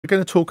We're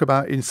going to talk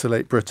about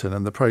Insulate Britain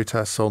and the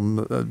protests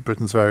on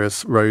Britain's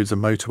various roads and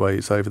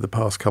motorways over the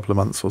past couple of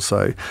months or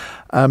so.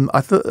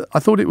 I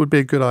thought it would be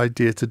a good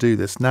idea to do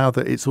this now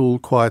that it's all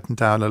quietened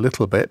down a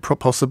little bit,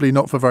 possibly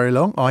not for very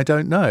long, I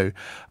don't know.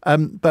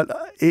 But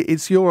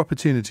it's your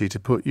opportunity to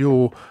put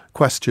your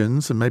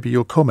questions and maybe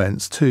your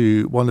comments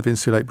to one of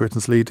Insulate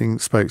Britain's leading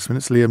spokesmen.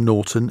 It's Liam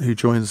Norton, who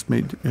joins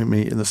me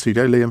in the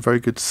studio. Liam, very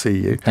good to see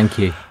you. Thank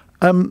you.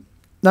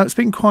 Now, it's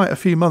been quite a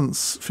few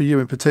months for you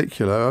in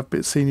particular.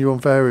 I've seen you on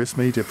various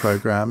media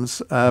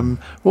programmes.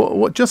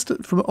 What just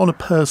on a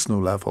personal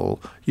level,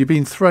 you've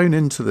been thrown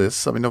into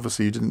this. I mean,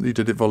 obviously you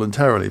did it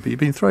voluntarily, but you've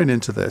been thrown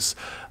into this,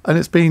 and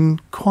it's been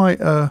quite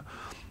a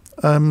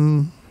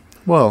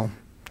well.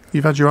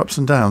 You've had your ups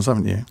and downs,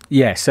 haven't you?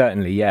 Yeah,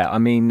 certainly. Yeah, I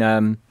mean,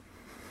 a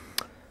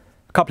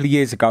couple of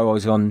years ago, I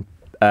was on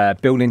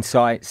building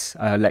sites,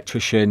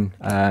 electrician,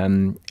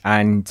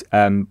 and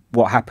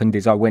what happened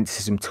is I went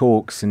to some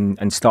talks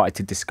and started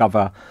to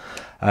discover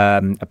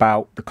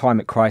about the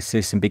climate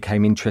crisis and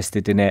became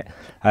interested in it.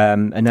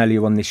 And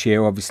earlier on this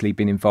year, obviously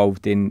been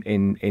involved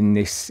in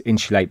this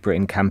Insulate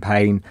Britain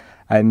campaign.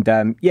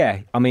 And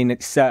yeah, I mean,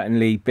 it's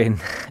certainly been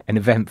an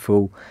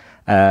eventful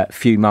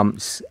few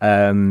months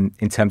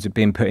in terms of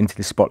being put into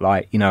the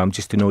spotlight. You know, I'm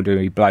just an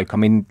ordinary bloke. I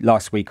mean,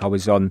 last week I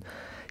was on,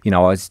 you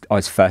know, I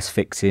was first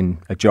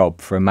fixing a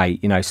job for a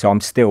mate, you know, so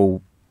I'm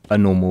still a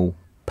normal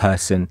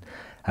person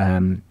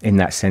in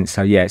that sense.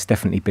 So, yeah, it's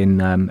definitely been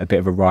a bit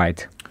of a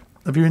ride.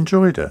 Have you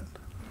enjoyed it?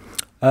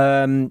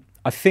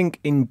 I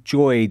think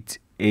enjoyed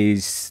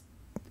is,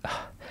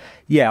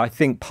 yeah, I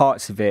think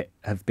parts of it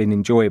have been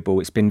enjoyable.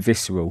 It's been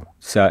visceral,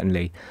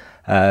 certainly.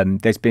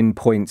 There's been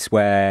points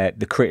where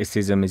the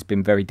criticism has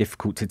been very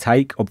difficult to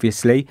take,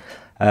 obviously.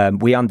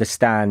 We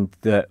understand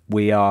that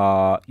we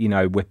are, you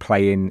know, we're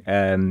playing...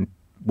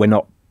 We're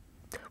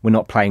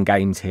not playing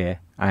games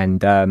here,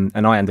 and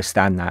I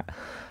understand that.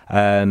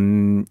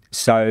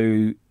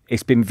 So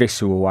it's been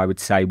visceral, I would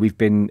say.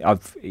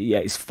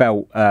 It's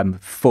felt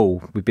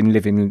full. We've been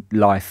living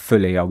life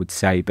fully, I would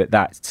say, but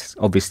that's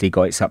obviously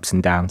got its ups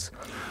and downs.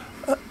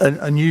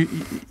 And you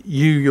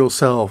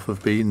yourself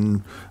have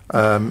been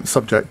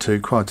subject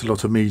to quite a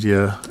lot of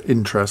media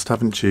interest,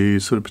 haven't you?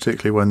 Sort of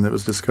particularly when it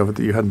was discovered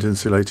that you hadn't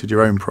insulated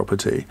your own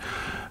property.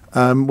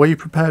 Were you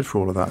prepared for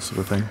all of that sort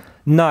of thing?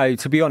 No,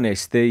 to be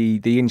honest,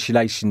 the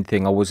insulation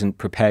thing I wasn't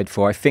prepared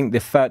for. I think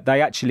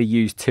they actually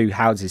used two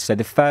houses. So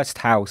the first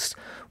house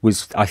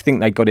was, I think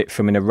they got it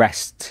from an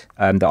arrest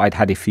that I'd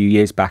had a few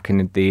years back,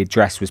 and the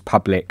address was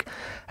public,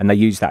 and they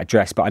used that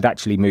address. But I'd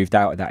actually moved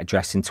out of that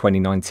address in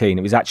 2019.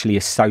 It was actually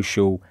a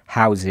social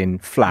housing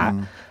flat,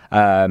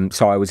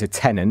 so I was a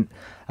tenant.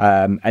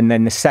 And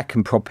then the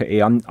second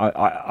property,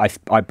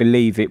 I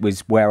believe it was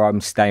where I'm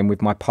staying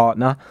with my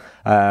partner,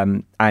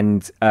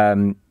 and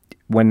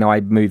when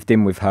I moved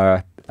in with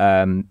her,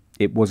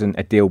 it wasn't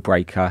a deal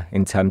breaker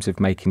in terms of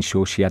making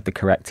sure she had the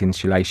correct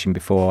insulation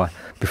before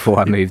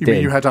I moved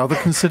in. You had other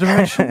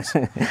considerations?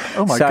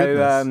 Oh my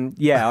goodness!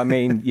 Yeah, I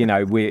mean, you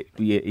know,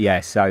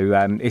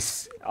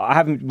 it's. I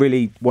haven't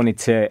really wanted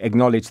to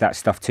acknowledge that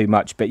stuff too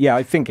much, but yeah,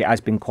 I think it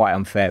has been quite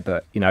unfair.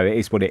 But you know, it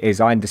is what it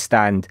is. I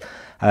understand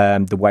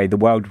the way the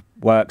world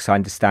works. I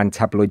understand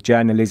tabloid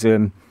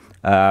journalism.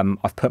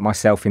 I've put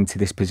myself into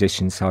this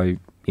position, so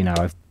you know,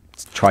 I've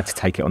tried to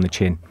take it on the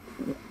chin.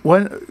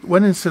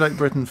 When Insulate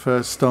Britain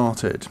first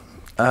started,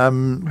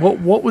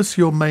 what was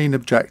your main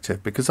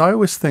objective? Because I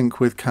always think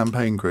with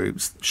campaign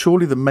groups,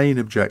 surely the main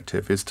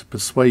objective is to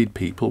persuade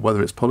people,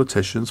 whether it's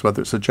politicians,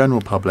 whether it's the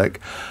general public,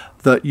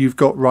 that you've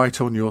got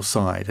right on your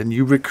side, and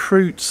you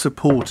recruit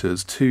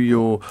supporters to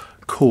your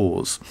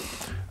cause.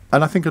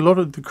 And I think a lot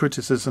of the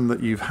criticism that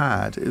you've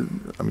had,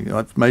 I mean,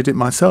 I've made it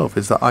myself,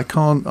 is that I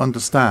can't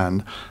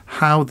understand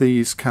how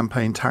these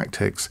campaign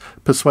tactics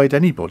persuade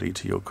anybody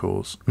to your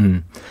cause.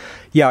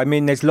 Yeah, I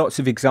mean, there's lots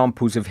of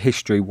examples of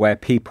history where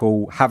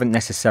people haven't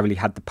necessarily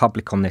had the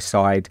public on their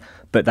side,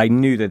 but they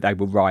knew that they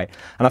were right.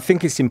 And I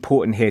think it's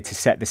important here to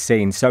set the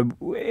scene. So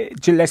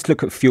let's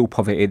look at fuel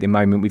poverty at the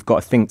moment. We've got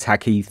a think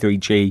tank,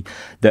 E3G,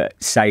 that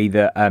say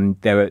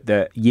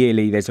that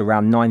yearly there's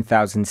around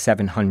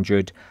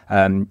 9,700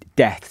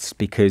 deaths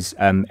because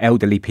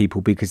elderly people,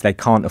 because they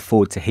can't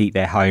afford to heat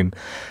their home.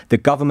 The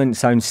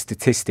government's own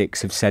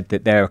statistics have said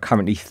that there are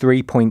currently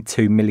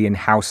 3.2 million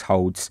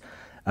households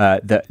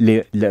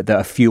that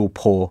are fuel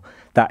poor.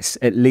 That's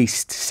at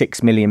least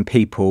 6 million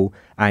people,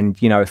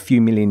 and you know, a few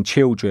million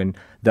children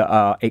that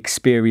are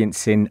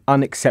experiencing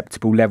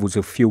unacceptable levels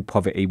of fuel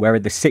poverty. We're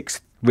the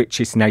sixth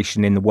richest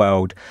nation in the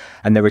world,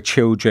 and there are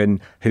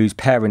children whose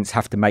parents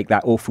have to make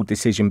that awful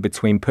decision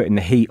between putting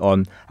the heat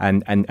on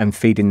and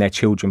feeding their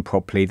children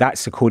properly.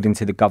 That's according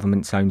to the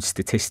government's own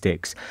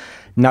statistics.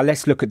 Now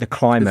let's look at the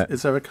climate.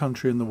 Is there a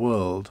country in the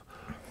world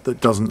that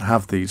doesn't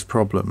have these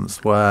problems,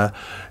 where,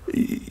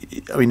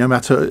 I mean,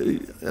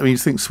 you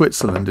think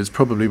Switzerland is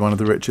probably one of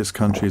the richest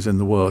countries in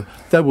the world.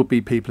 There would be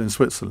people in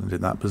Switzerland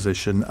in that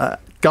position.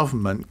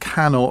 Government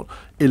cannot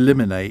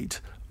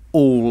eliminate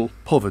all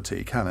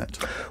poverty, can it?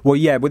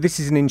 Well, this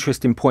is an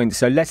interesting point.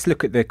 So let's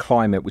look at the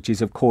climate, which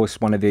is, of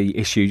course, one of the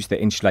issues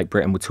that Insulate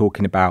Britain were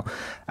talking about.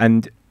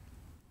 And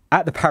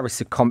at the Paris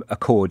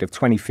Accord of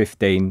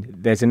 2015,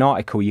 there's an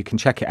article, you can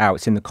check it out,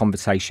 it's in the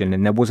Conversation,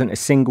 and there wasn't a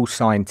single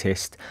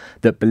scientist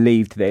that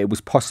believed that it was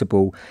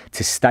possible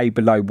to stay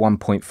below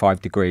 1.5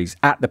 degrees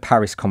at the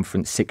Paris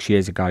conference 6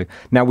 years ago.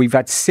 Now, we've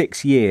had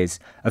 6 years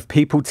of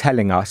people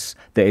telling us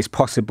that it's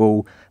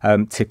possible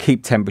to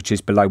keep temperatures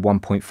below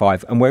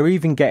 1.5, and we're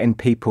even getting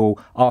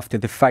people after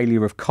the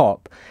failure of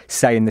COP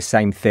saying the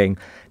same thing.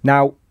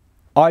 Now,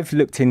 I've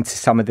looked into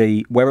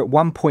we're at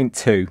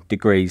 1.2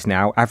 degrees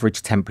now,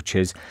 average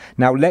temperatures.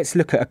 Now, let's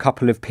look at a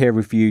couple of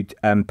peer-reviewed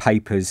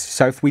papers.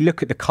 So if we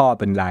look at the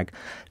carbon lag,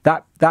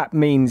 that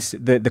means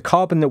that the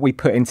carbon that we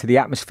put into the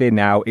atmosphere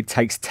now, it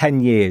takes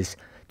 10 years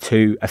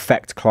to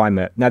affect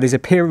climate. Now, there's a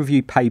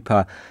peer-reviewed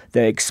paper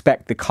that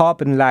expect the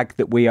carbon lag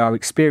that we are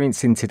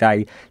experiencing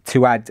today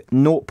to add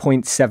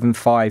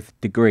 0.75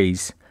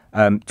 degrees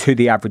to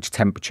the average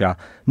temperature.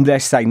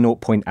 Let's say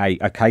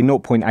 0.8, okay,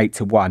 0.8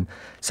 to 1.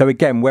 So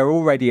again, we're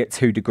already at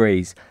 2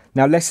 degrees.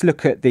 Now let's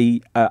look at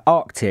the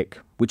Arctic,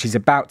 which is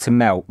about to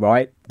melt,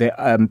 right?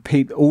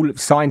 All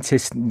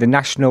scientists, the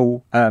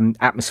National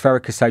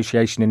Atmospheric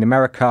Association in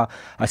America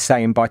are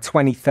saying by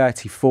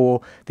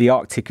 2034, the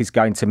Arctic is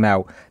going to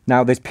melt.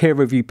 Now, there's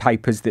peer-reviewed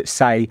papers that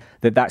say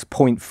that that's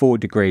 0.4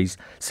 degrees.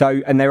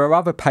 So, and there are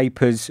other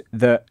papers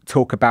that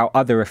talk about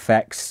other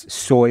effects,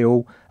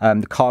 soil,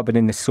 the carbon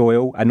in the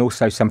soil, and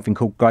also something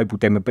called global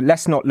dimming. But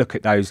let's not look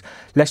at those.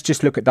 Let's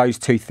just look at those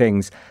two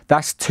things.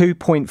 That's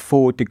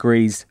 2.4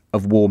 degrees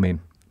of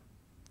warming.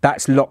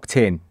 That's locked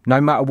in,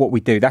 no matter what we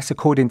do. That's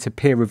according to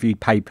peer-reviewed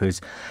papers.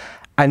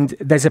 And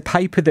there's a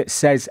paper that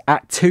says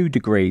at 2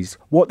 degrees,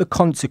 what the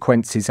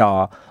consequences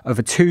are of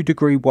a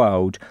 2-degree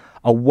world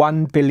are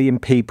 1 billion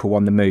people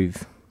on the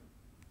move.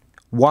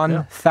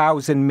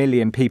 1,000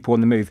 million people on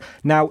the move.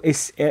 Now,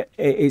 it's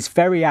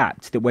very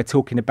apt that we're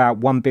talking about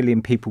 1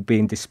 billion people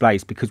being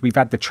displaced, because we've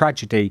had the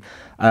tragedy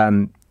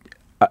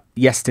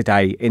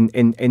yesterday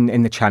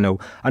in the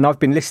channel, and I've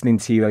been listening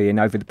to you, Iain,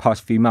 over the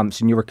past few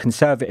months, and you're a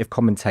conservative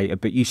commentator,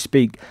 but you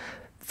speak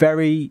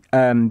very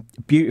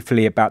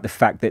beautifully about the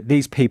fact that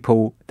these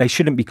people, they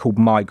shouldn't be called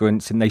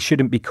migrants and they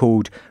shouldn't be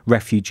called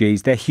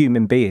refugees. They're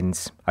human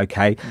beings,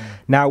 okay?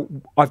 Now,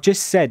 I've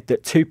just said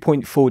that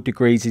 2.4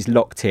 degrees is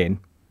locked in,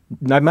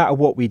 no matter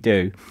what we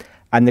do,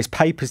 and there's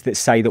papers that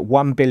say that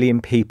 1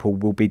 billion people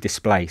will be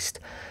displaced.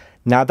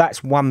 Now,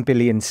 that's 1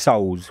 billion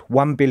souls,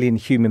 1 billion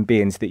human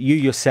beings that you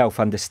yourself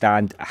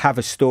understand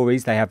have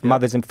stories, they have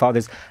mothers and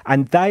fathers,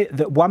 and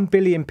that 1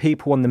 billion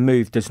people on the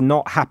move does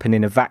not happen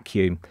in a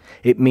vacuum.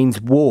 It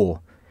means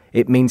war,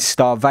 it means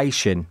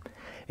starvation,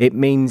 it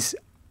means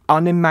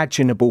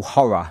unimaginable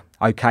horror.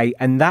 Okay,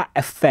 and that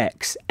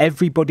affects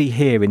everybody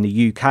here in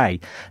the UK.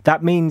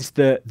 That means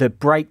the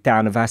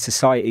breakdown of our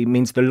society. It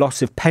means the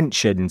loss of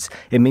pensions.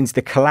 It means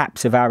the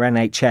collapse of our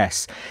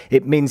NHS.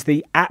 It means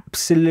the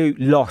absolute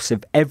loss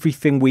of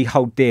everything we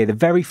hold dear, the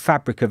very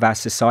fabric of our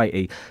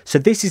society. So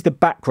this is the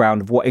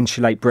background of what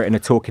Insulate Britain are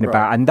talking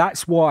about, and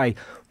that's why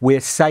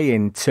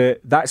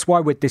that's why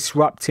we're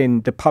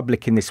disrupting the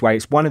public in this way.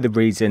 It's one of the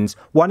reasons.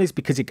 One is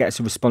because it gets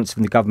a response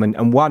from the government,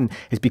 and one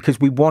is because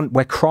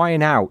we're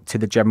crying out to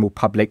the general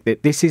public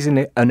that this is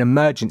an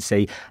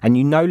emergency, and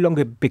you no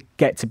longer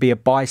get to be a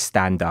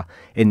bystander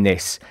in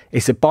this.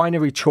 It's a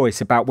binary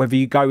choice about whether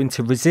you go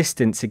into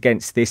resistance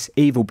against this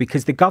evil,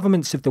 because the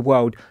governments of the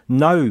world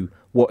know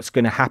what's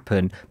going to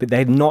happen, but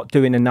they're not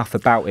doing enough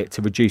about it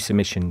to reduce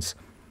emissions.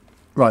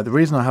 Right, the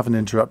reason I haven't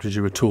interrupted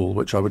you at all,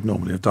 which I would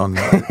normally have done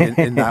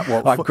in that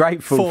I'm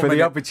grateful for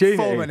the opportunity.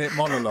 4-minute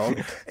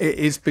monologue,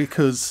 is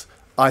because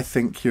I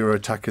think you're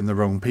attacking the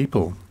wrong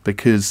people.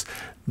 Because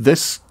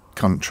this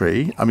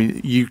country, I mean,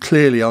 you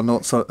clearly are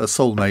not a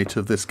soulmate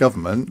of this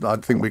government. I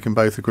think we can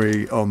both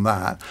agree on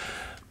that.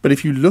 But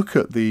if you look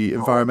at the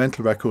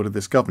environmental record of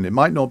this government, it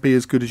might not be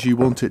as good as you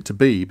want it to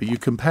be, but you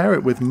compare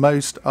it with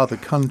most other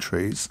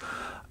countries,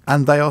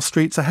 and they are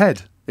streets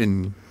ahead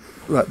in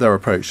their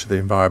approach to the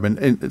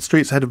environment,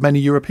 streets ahead of many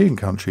European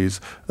countries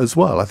as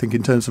well. I think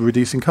in terms of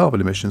reducing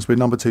carbon emissions, we're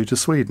number 2 to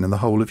Sweden in the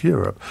whole of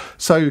Europe.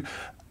 So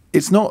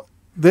it's not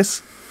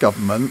this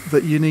government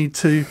that you need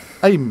to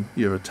aim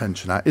your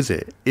attention at, is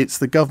it? It's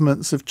the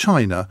governments of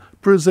China,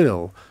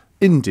 Brazil,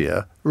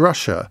 India,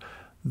 Russia.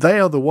 They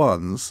are the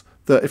ones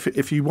that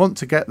if you want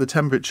to get the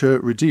temperature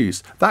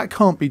reduced, that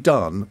can't be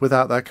done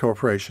without their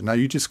cooperation. Now,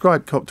 you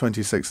described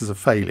COP26 as a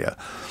failure.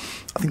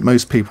 I think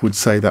most people would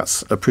say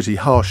that's a pretty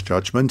harsh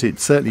judgment. It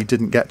certainly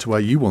didn't get to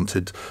where you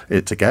wanted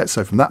it to get.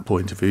 So from that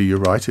point of view, you're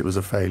right, it was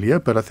a failure.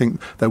 But I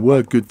think there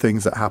were good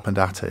things that happened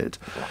at it.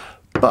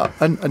 But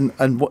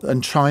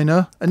and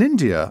China and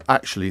India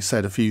actually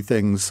said a few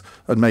things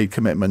and made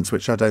commitments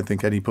which I don't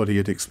think anybody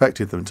had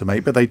expected them to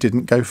make, but they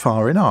didn't go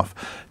far enough.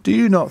 Do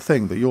you not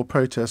think that your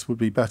protest would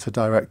be better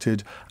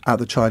directed at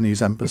the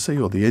Chinese embassy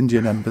or the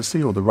Indian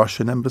embassy or the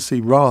Russian embassy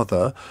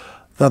rather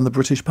than the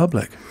British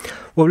public.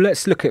 Well,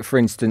 let's look at, for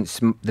instance,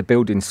 the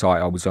building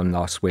site I was on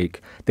last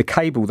week. The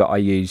cable that I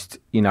used,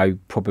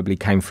 probably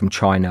came from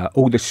China.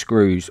 All the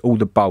screws, all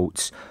the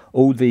bolts,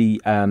 all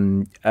the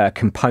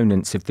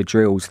components of the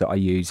drills that I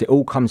use, it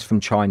all comes from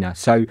China.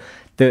 So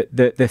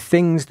the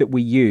things that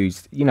we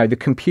use, the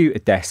computer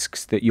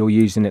desks that you're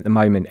using at the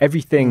moment,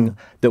 everything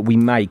that we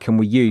make and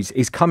we use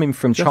is coming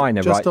from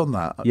China, right? Just on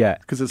that, yeah,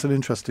 because it's an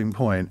interesting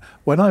point.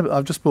 When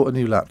I've just bought a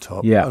new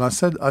laptop, yeah, and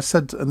I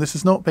said, and this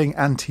is not being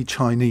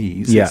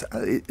anti-Chinese, yeah,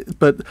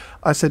 but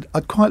I said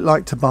I'd quite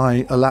like to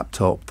buy a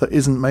laptop that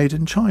isn't made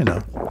in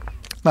China.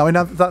 Now, I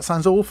know that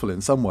sounds awful in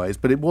some ways,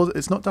 but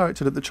it's not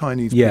directed at the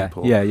Chinese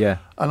people. Yeah.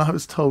 And I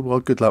was told, well,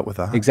 good luck with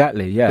that.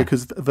 Exactly, yeah.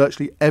 Because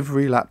virtually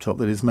every laptop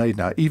that is made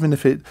now, even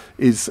if it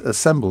is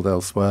assembled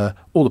elsewhere,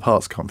 all the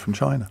parts come from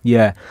China.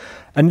 Yeah.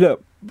 And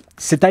look,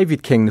 Sir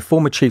David King, the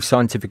former chief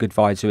scientific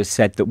advisor, has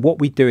said that what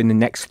we do in the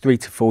next 3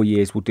 to 4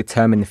 years will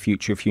determine the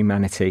future of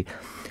humanity.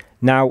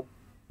 Now,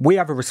 we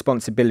have a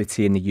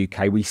responsibility in the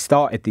UK. We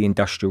started the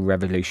Industrial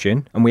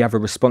Revolution, and we have a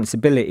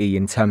responsibility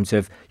in terms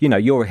of,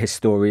 you're a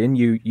historian.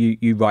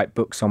 You write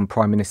books on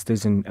prime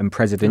ministers and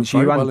presidents.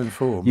 You're very well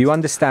informed. You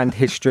understand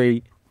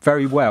history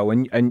very well,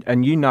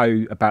 and you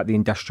know about the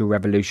Industrial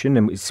Revolution,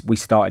 and we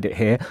started it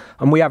here.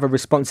 And we have a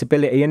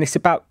responsibility, and it's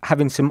about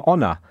having some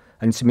honour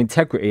and some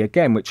integrity,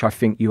 again, which I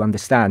think you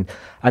understand.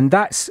 And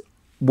that's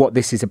what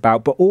this is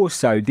about. But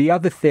also, the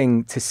other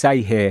thing to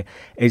say here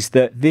is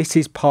that this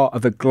is part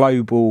of a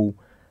global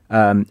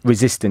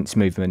resistance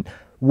movement.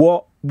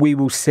 What we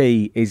will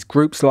see is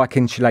groups like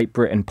Insulate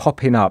Britain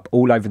popping up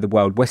all over the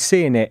world. We're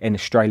seeing it in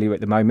Australia at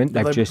the moment.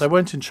 They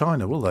won't in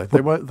China, will they?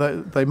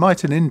 They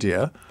might in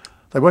India.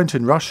 They won't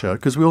in Russia,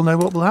 because we all know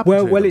what will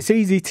happen. Well, it's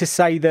easy to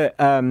say that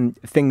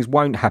things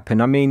won't happen.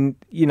 I mean,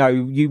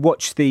 you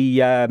watch the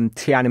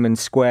Tiananmen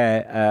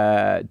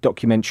Square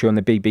documentary on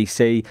the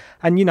BBC,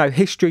 and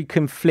history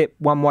can flip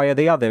one way or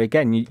the other.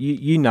 Again,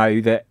 you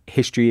know that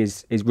history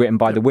is written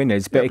by the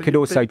winners, but it could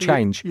also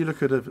change. You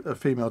look at a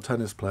female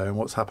tennis player and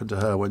what's happened to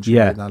her when she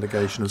made an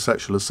allegation of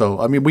sexual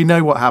assault. I mean, we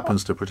know what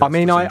happens to protesters. I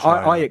mean,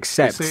 I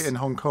accept. We see it in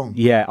Hong Kong.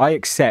 Yeah, I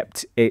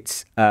accept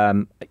it's.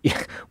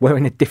 We're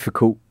in a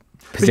difficult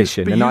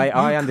position, but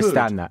I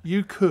understand that.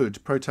 You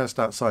could protest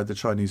outside the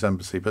Chinese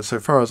embassy, but so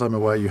far as I'm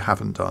aware, you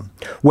haven't done.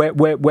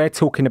 We're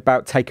talking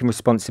about taking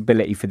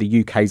responsibility for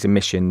the UK's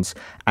emissions,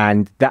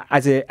 and that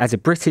as a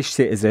British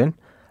citizen,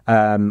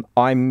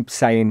 I'm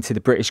saying to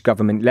the British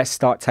government, let's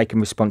start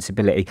taking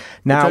responsibility.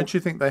 Now, but don't you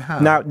think they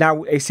have?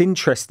 Now, it's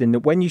interesting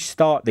that when you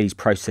start these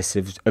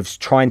processes of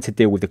trying to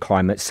deal with the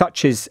climate,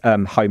 such as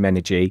home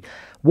energy,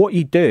 what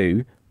you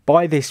do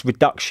by this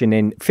reduction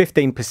in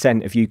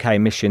 15% of UK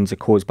emissions are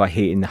caused by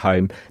heating the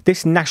home,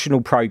 this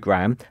national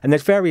programme, and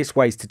there's various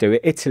ways to do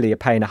it. Italy are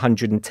paying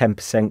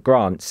 110%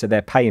 grants, so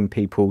they're paying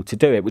people to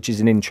do it, which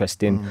is an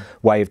interesting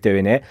way of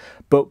doing it.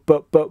 But by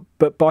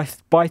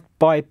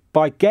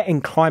getting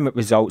climate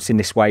results in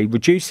this way,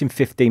 reducing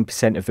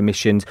 15% of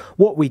emissions,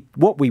 what we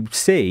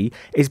see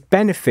is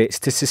benefits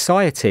to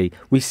society.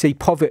 We see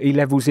poverty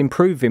levels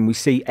improving, we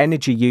see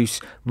energy use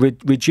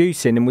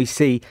reducing, and we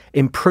see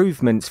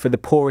improvements for the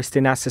poorest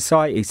in our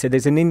society. So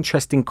there's an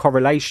interesting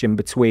correlation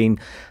between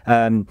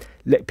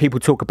people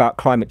talk about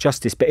climate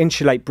justice, but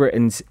Insulate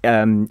Britain's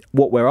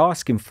what we're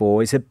asking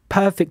for is a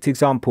perfect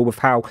example of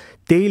how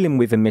dealing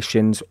with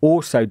emissions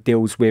also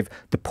deals with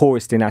the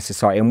poorest in our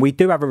society. And we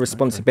do have a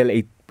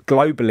responsibility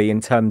globally in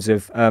terms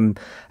of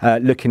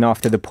looking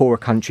after the poorer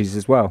countries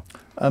as well.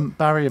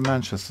 Barry in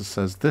Manchester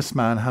says, this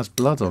man has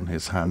blood on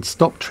his hands.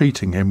 Stop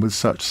treating him with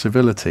such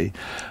civility.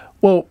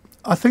 Well,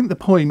 I think the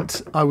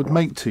point I would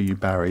make to you,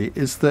 Barry,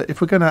 is that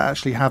if we're going to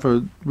actually have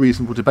a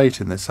reasonable debate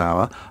in this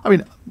hour, I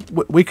mean,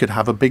 we could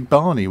have a big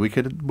Barney. We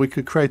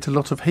could create a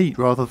lot of heat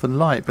rather than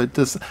light.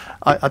 But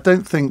I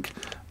don't think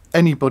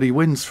anybody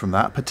wins from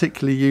that,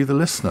 particularly you, the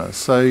listener.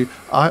 So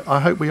I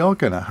hope we are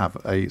going to have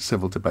a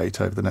civil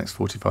debate over the next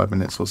 45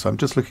 minutes or so. I'm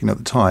just looking at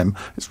the time.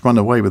 It's run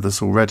away with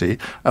us already.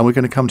 And we're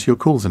going to come to your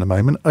calls in a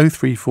moment.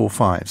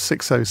 0345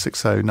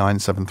 6060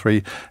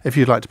 973 if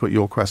you'd like to put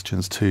your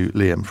questions to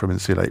Liam from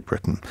Insulate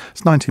Britain.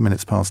 It's 90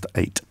 minutes past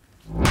 8.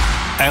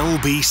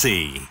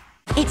 LBC.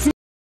 It's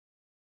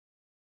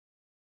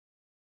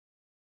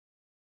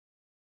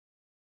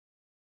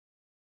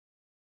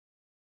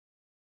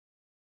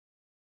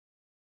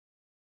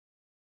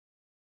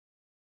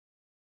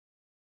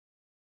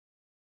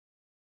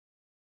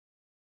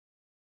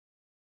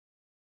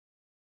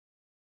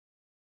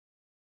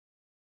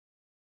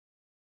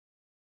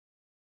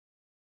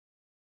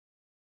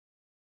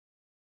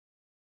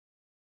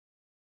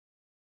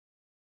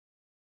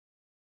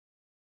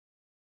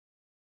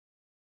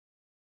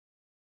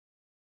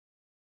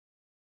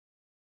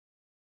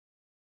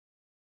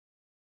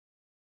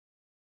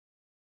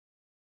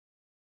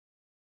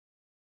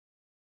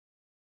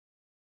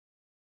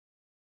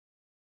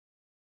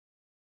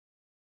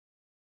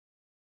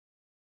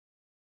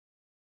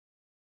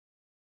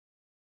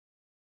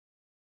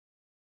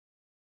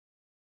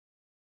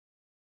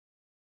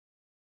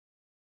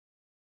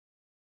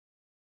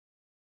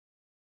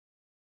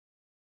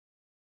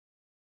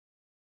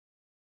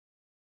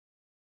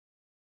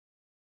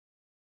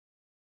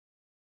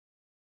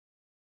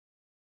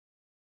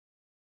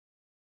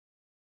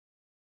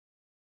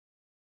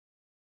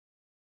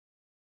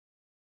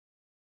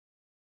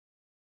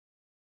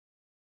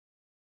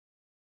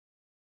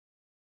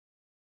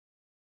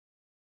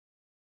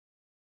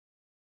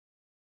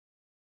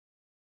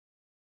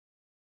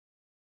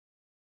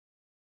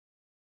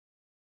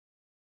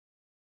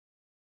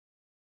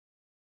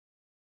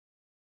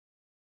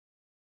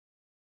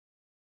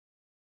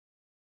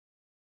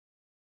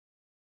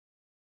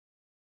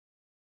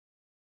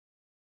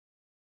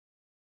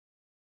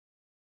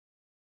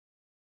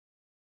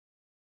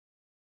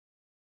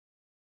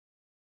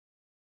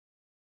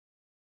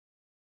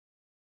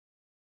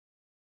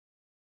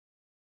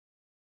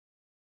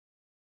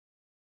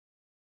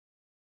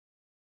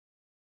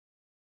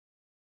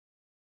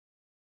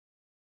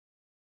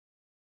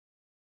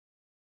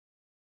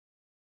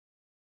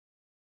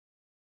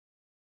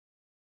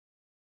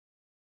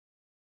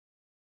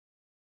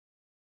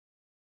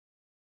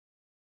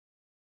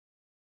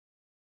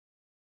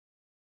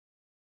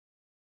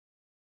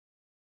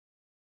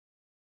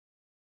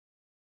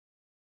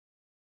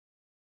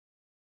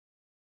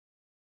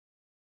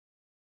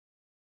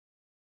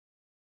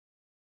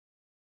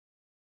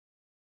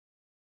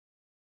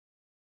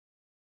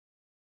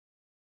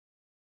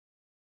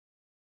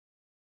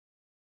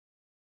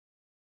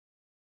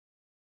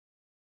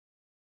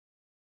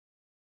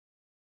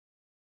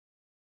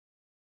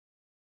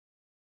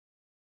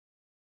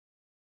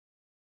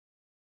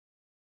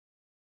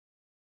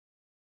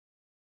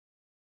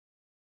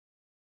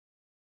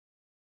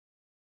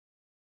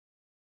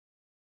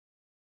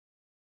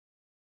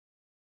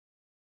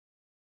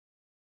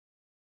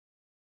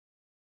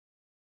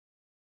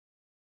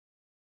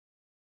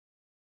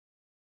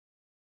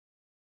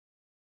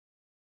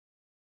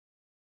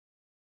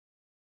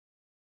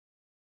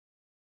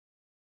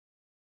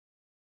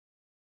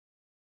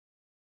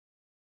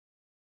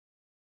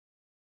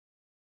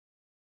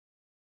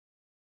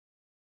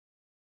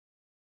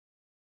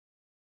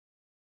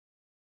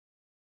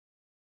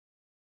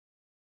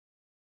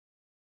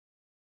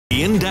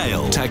Iain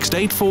Dale. Text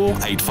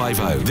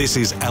 84850. This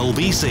is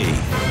LBC.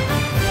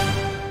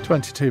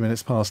 22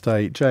 minutes past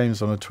 8.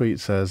 James on a tweet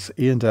says,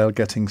 Iain Dale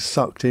getting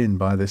sucked in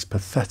by this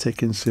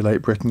pathetic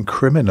Insulate Britain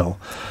criminal.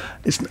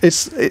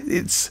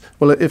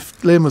 Well,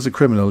 if Liam was a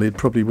criminal, he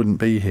probably wouldn't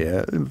be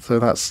here. So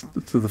that's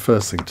the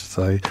first thing to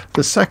say.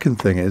 The second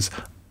thing is,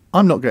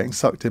 I'm not getting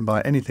sucked in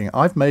by anything.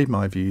 I've made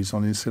my views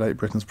on Insulate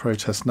Britain's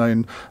protest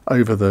known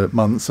over the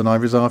months, and I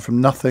resign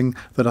from nothing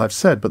that I've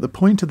said. But the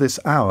point of this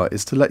hour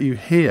is to let you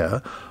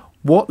hear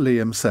what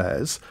Liam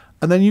says,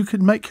 and then you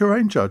can make your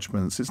own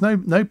judgments. It's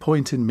no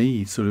point in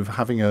me sort of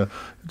having a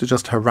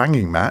just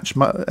haranguing match,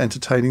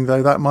 entertaining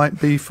though that might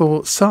be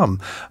for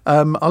some.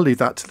 I'll leave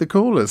that to the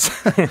callers.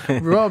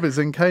 Rob is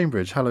in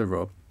Cambridge. Hello,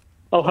 Rob.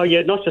 Oh, hi,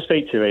 yeah, nice to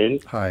speak to you,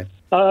 Iain. Hi.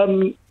 I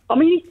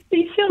mean,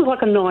 he sounds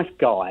like a nice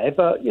guy,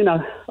 but, you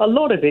know, a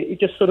lot of it, he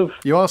just sort of...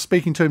 You are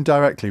speaking to him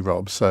directly,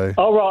 Rob, so...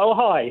 Oh, right, oh,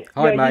 hi.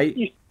 Hi,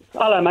 mate.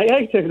 Hello, mate, how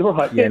you doing? All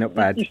right. Yeah, not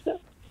bad.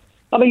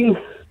 I mean,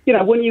 you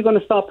know, when are you going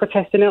to start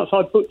protesting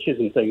outside butchers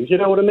and things? You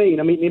know what I mean?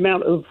 I mean, the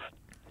amount of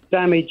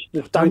damage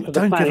that's done to the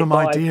planet... Don't give him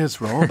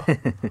ideas, Rob.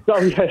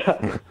 Oh,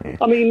 yeah.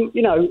 I mean,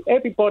 you know,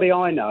 everybody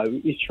I know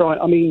is trying...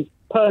 I mean,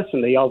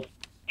 personally, I've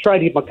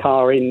traded my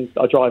car in.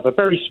 I drive a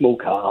very small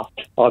car.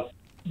 I'm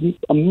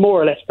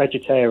more or less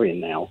vegetarian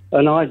now,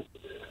 and I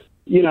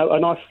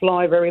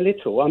fly very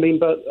little. I mean,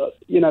 but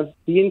you know,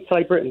 the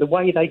Insulate Britain, the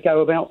way they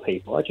go about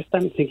people, I just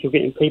don't think you're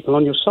getting people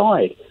on your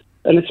side.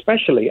 And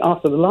especially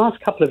after the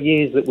last couple of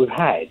years that we've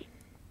had,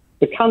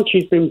 the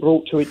country's been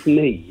brought to its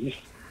knees,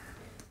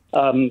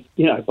 you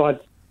know, by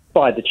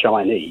the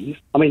Chinese.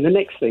 I mean, the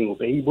next thing will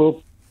be,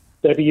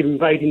 they'll be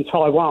invading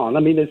Taiwan. I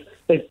mean,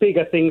 there's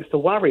bigger things to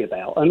worry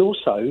about, and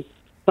also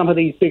some of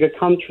these bigger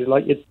countries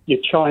like your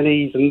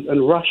Chinese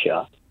and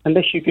Russia,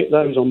 unless you get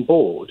those on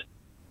board,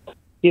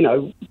 you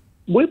know,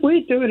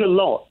 we're doing a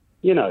lot.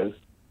 You know,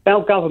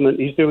 our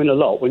government is doing a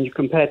lot when you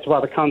compare to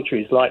other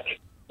countries, like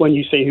when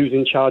you see who's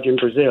in charge in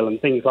Brazil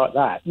and things like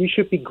that. You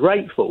should be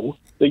grateful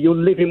that you're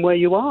living where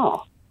you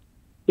are.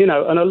 You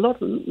know, and a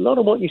lot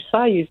of what you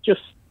say is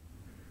just,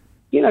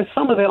 you know,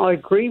 some of it I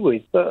agree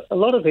with, but a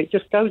lot of it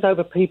just goes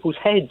over people's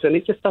heads and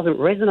it just doesn't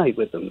resonate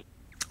with them.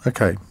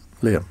 Okay,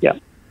 Liam. Yeah.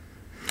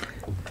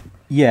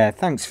 Yeah,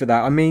 thanks for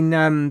that. I mean,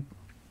 I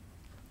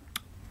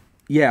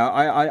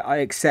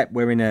accept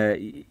we're in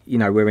a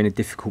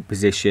difficult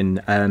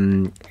position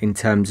in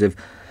terms of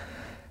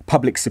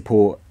public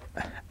support,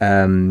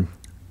 you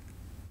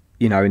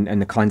know,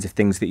 and the kinds of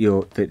things that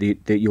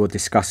you're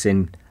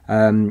discussing.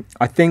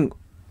 I think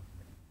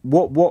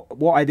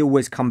what I'd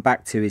always come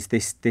back to is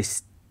this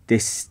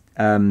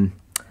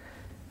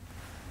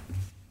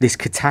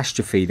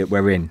catastrophe that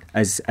we're in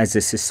as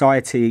a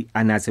society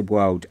and as a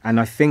world. And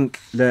I think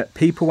that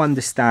people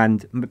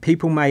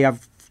may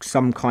have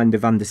some kind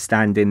of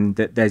understanding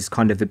that there's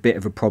kind of a bit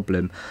of a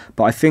problem.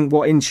 But I think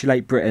what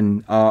Insulate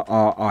Britain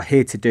are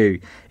here to do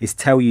is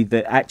tell you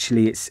that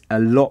actually it's a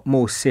lot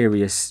more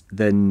serious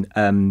than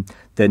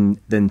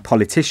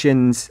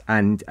politicians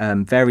and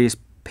various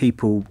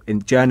people,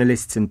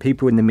 journalists and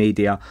people in the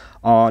media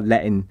are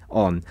letting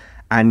on.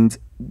 And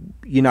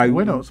you know,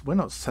 we're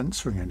not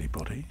censoring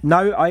anybody.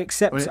 No, I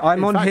accept.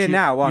 I'm on here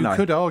now, aren't I? You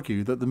could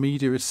argue that the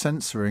media is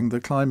censoring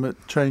the climate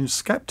change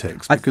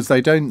skeptics because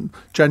they don't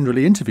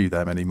generally interview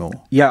them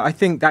anymore. Yeah, I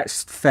think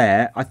that's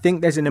fair. I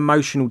think there's an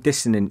emotional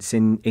dissonance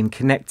in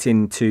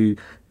connecting to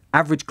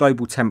average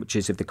global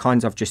temperatures of the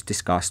kinds I've just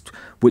discussed,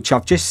 which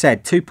I've just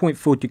said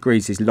 2.4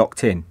 degrees is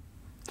locked in,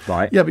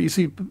 right? Yeah, but you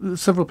see,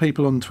 several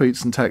people on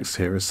tweets and texts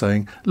here are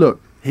saying, look,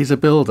 he's a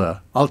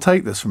builder. I'll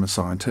take this from a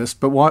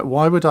scientist, but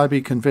why would I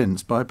be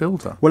convinced by a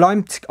builder? Well,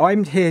 I'm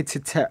here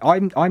to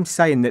I'm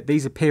saying that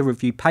these are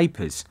peer-reviewed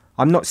papers.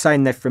 I'm not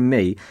saying they're from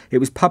me. It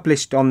was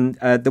published on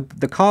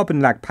the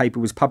carbon lag paper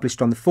was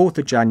published on the 4th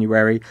of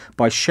January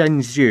by Shen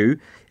Zhu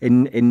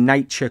in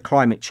Nature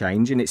Climate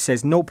Change, and it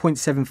says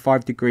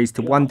 0.75 degrees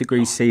to 1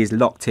 degree C is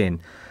locked in.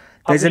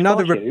 There's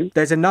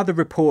another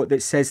report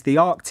that says the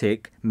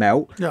Arctic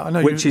melt,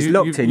 which is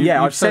locked in.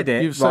 I've said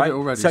it. You've right? said it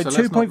already. So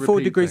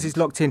 2.4 degrees is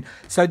locked in.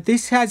 So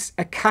this has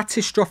a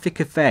catastrophic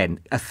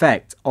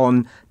effect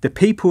on the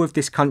people of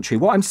this country.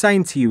 What I'm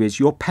saying to you is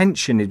your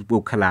pension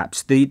will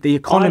collapse, the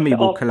economy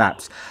will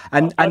collapse,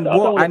 and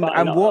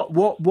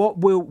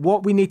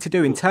what we need to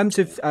do in terms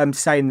of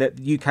saying that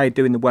the UK are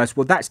doing the worst.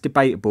 Well, that's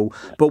debatable.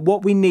 But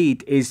what we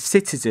need is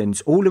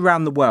citizens all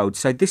around the world.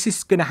 So this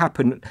is going to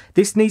happen.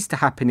 This needs to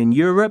happen in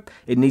Europe.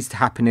 It needs to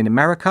happen in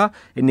America.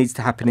 It needs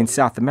to happen in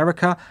South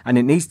America. And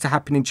it needs to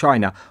happen in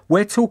China.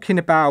 We're talking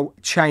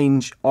about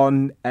change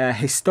on a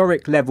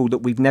historic level that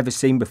we've never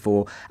seen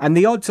before. And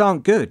the odds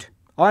aren't good.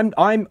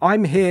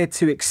 I'm here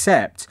to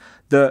accept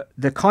that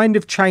the kind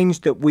of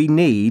change that we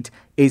need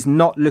is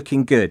not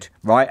looking good,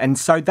 right? And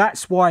so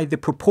that's why the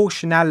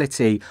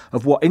proportionality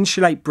of what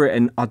Insulate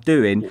Britain are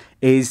doing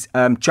is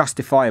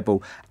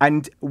justifiable.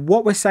 And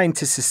what we're saying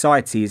to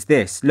society is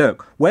this: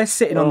 look, we're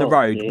sitting on the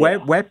road,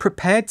 we're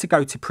prepared to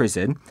go to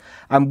prison,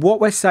 and what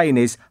we're saying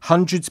is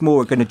hundreds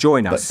more are going to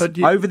join us.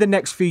 Over the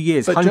next few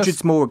years,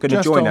 hundreds more are going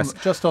to join us.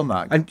 Just on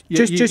that, and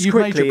just you've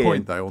quickly, made your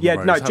point though. On the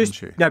roads,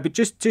 haven't you? No, but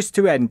just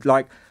to end,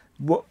 like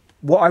what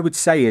I would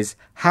say is,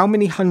 how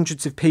many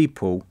hundreds of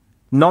people,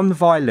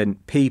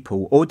 non-violent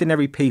people,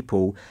 ordinary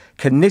people,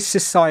 can this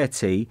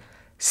society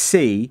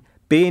see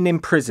being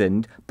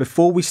imprisoned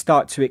before we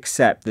start to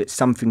accept that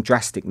something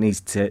drastic needs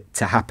to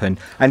happen?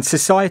 And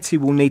society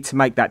will need to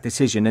make that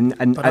decision,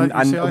 and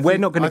we're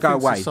not going to go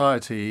away.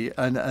 Society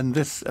and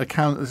this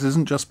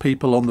isn't just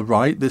people on the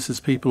right. This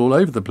is people all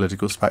over the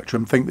political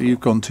spectrum think that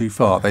you've gone too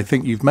far. They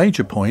think you've made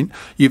your point.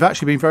 You've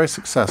actually been very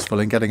successful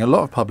in getting a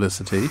lot of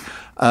publicity.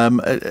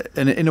 And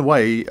in a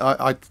way,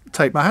 I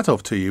take my hat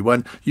off to you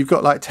when you've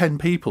got like 10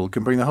 people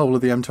can bring the whole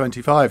of the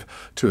M25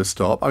 to a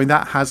stop. I mean,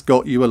 that has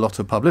got you a lot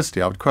of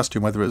publicity. I would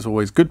question whether it's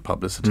always good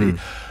publicity.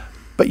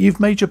 But you've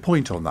made your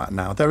point on that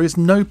now. There is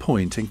no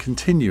point in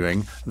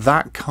continuing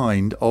that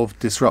kind of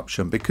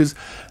disruption, because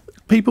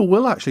people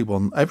will actually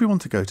want everyone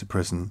to go to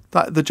prison.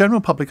 The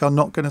general public are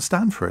not going to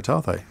stand for it,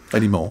 are they,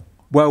 anymore?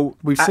 Well,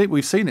 we've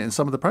seen it in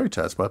some of the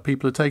protests where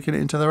people are taking it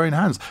into their own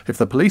hands. If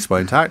the police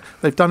won't act,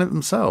 they've done it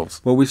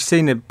themselves. Well, we've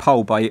seen a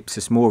poll by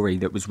Ipsos Mori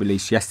that was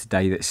released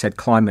yesterday that said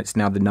climate's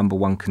now the number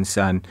one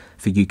concern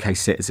for UK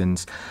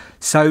citizens.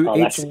 So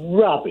that's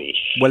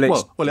rubbish. Well,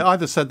 it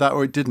either said that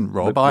or it didn't,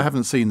 Rob. I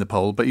haven't seen the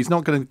poll, but he's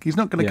not going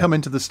to come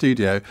into the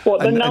studio.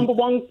 What, the number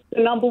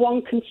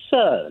one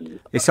concern?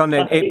 It's on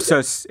an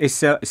Ipsos.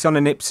 It's on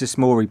an Ipsos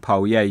Mori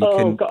poll. Yeah, you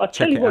can. God, I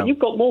tell you what, you've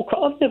got more.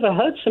 I've never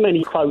heard so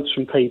many quotes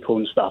from people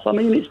and stuff. I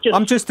mean, it's just.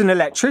 I'm just an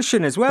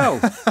electrician as well.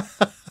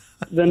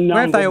 The number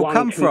Where have they all one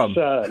come concern.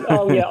 from?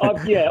 Oh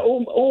yeah,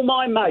 all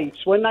my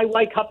mates, when they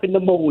wake up in the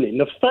morning,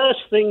 the first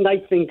thing they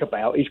think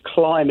about is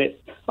climate.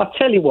 I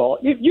tell you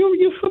what,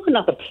 you're from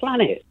another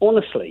planet,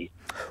 honestly.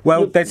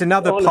 Well, there's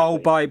another poll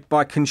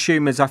by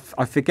consumers. I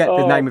forget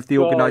the name of the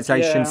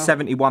organisation.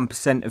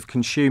 71% of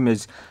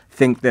consumers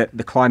think that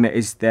the climate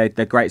is their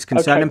greatest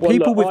concern. Okay, and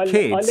people with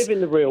kids. I live in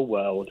the real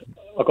world.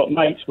 I've got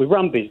mates. We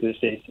run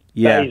businesses.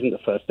 Yeah. That isn't the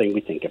first thing we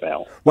think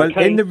about. Well,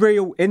 okay? in the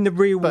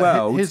real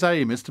world, his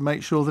aim is to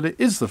make sure that it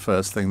is the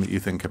first thing that you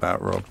think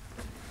about, Rob.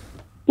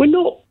 We're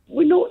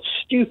not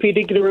stupid,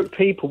 ignorant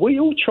people. We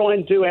all try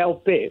and do our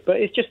bit, but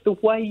it's just the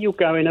way you're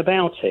going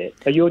about it.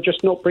 You're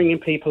just not bringing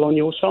people on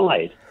your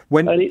side.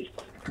 We're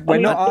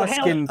not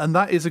asking... And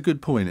that is a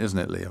good point, isn't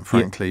it, Liam,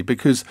 frankly? Yeah.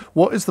 Because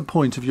what is the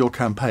point of your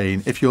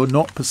campaign if you're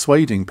not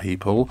persuading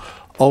people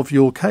of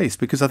your case?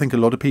 Because I think a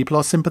lot of people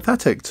are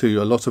sympathetic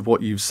to a lot of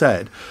what you've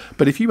said.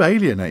 But if you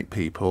alienate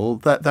people,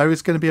 that there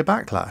is going to be a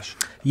backlash.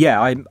 Yeah,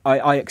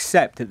 I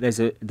accept that there's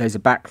a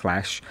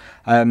backlash.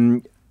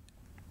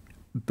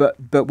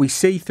 But we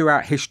see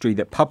throughout history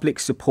that public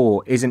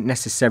support isn't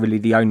necessarily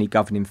the only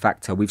governing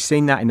factor. We've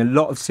seen that in a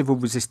lot of civil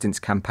resistance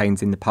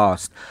campaigns in the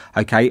past.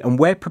 Okay, and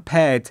we're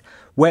prepared.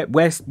 We're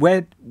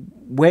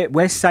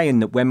saying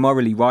that we're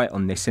morally right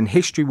on this, and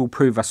history will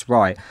prove us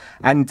right.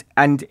 And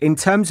in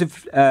terms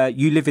of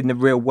you live in the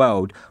real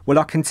world, well,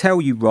 I can tell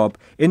you, Rob,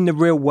 in the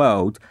real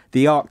world,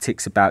 the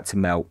Arctic's about to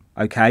melt.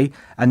 Okay,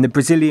 and the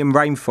Brazilian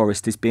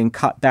rainforest is being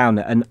cut down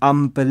at an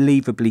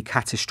unbelievably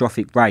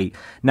catastrophic rate.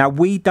 Now,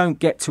 we don't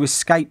get to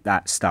escape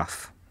that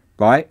stuff,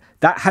 right?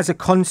 That has a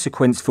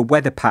consequence for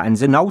weather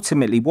patterns, and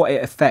ultimately what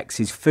it affects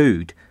is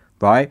food,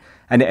 right?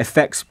 And it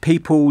affects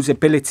people's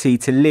ability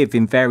to live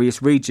in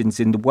various regions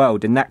in the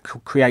world, and that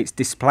creates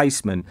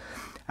displacement,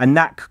 and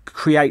that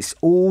creates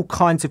all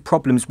kinds of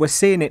problems. We're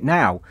seeing it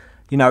now.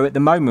 You know, at the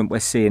moment we're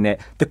seeing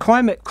it. The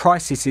climate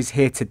crisis is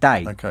here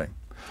today. Okay.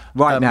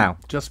 Right now.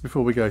 Just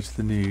before we go to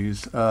the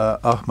news,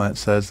 Ahmed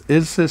says,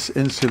 is this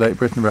Insulate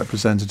Britain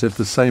representative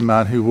the same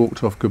man who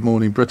walked off Good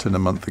Morning Britain a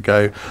month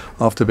ago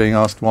after being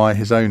asked why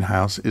his own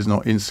house is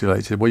not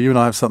insulated? Well, you and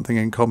I have something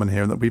in common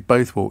here, in that we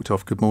both walked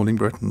off Good Morning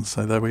Britain,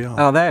 so there we are.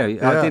 Oh, there.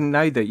 Yeah. I didn't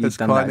know that you'd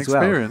done that as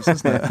well. It's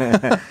quite an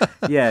experience, isn't it?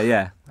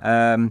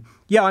 Yeah.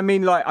 Yeah, I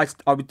mean, like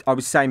I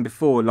was saying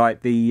before,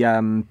 like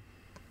the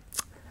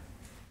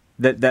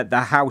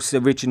house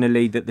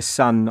originally that the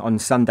Sun on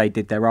Sunday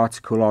did their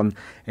article on,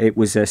 it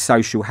was a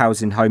social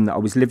housing home that I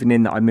was living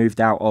in that I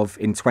moved out of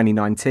in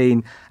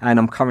 2019, and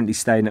I'm currently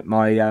staying at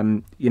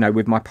my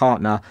with my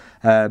partner,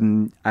 there's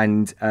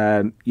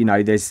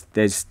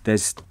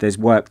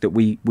work that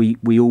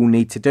we all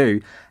need to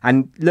do.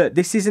 And look,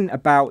 this isn't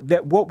about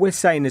that. What we're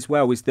saying as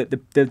well is that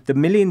the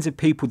millions of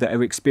people that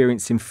are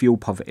experiencing fuel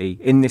poverty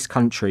in this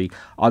country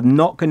are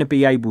not going to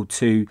be able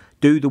to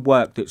do the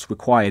work that's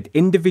required.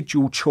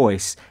 Individual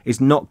choice is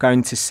not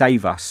going to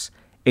save us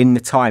in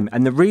the time.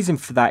 And the reason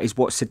for that is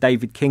what Sir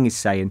David King is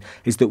saying,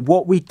 is that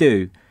what we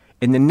do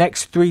in the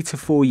next 3 to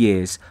 4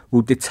 years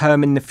will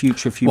determine the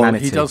future of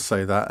humanity. Well, he does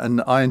say that,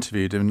 and I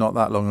interviewed him not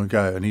that long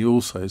ago, and he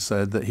also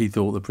said that he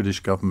thought the British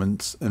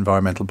government's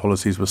environmental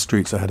policies were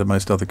streets ahead of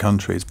most other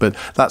countries. But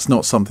that's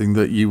not something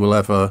that you will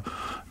ever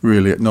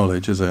really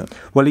acknowledge, is it?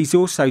 Well, he's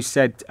also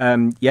said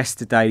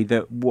yesterday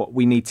that what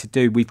we need to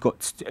do, we've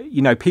got,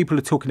 people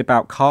are talking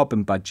about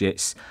carbon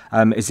budgets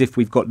as if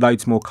we've got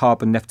loads more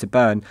carbon left to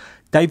burn.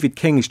 David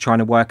King is trying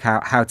to work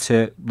out how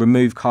to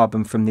remove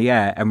carbon from the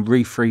air and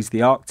refreeze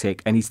the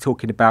Arctic, and he's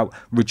talking about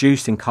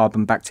reducing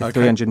carbon back to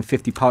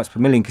 350 parts per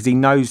million because he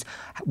knows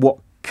what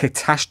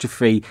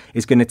catastrophe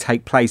is going to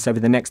take place over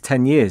the next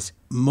 10 years.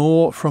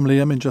 More from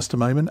Liam in just a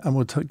moment, and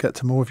we'll get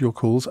to more of your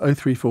calls.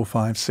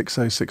 0345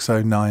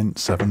 6060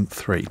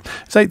 973.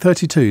 It's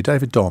 8:32.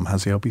 David Dom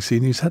has the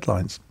LBC News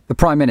headlines. The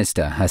Prime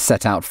Minister has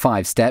set out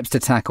 5 steps to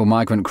tackle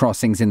migrant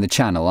crossings in the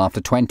Channel after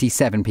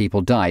 27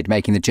 people died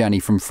making the journey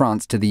from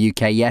France to the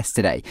UK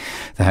yesterday.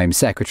 The Home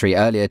Secretary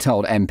earlier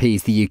told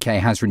MPs the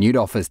UK has renewed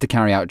offers to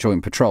carry out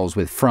joint patrols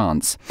with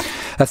France.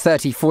 A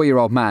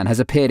 34-year-old man has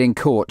appeared in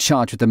court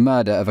charged with the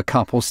murder of a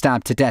couple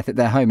stabbed to death at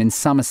their home in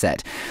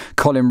Somerset.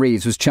 Colin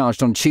Reeves was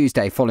charged on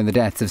Tuesday following the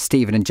deaths of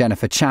Stephen and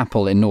Jennifer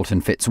Chappell in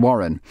Norton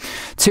Fitzwarren.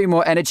 2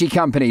 more energy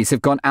companies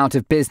have gone out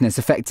of business,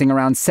 affecting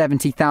around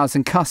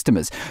 70,000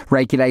 customers.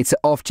 Regulator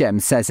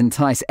Ofgem says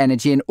Entice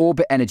Energy and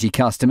Orbit Energy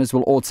customers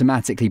will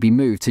automatically be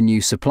moved to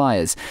new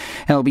suppliers.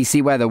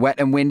 LBC weather: wet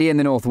and windy in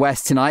the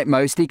northwest tonight,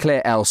 mostly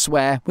clear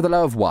elsewhere with a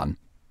low of 1.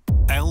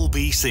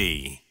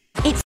 LBC.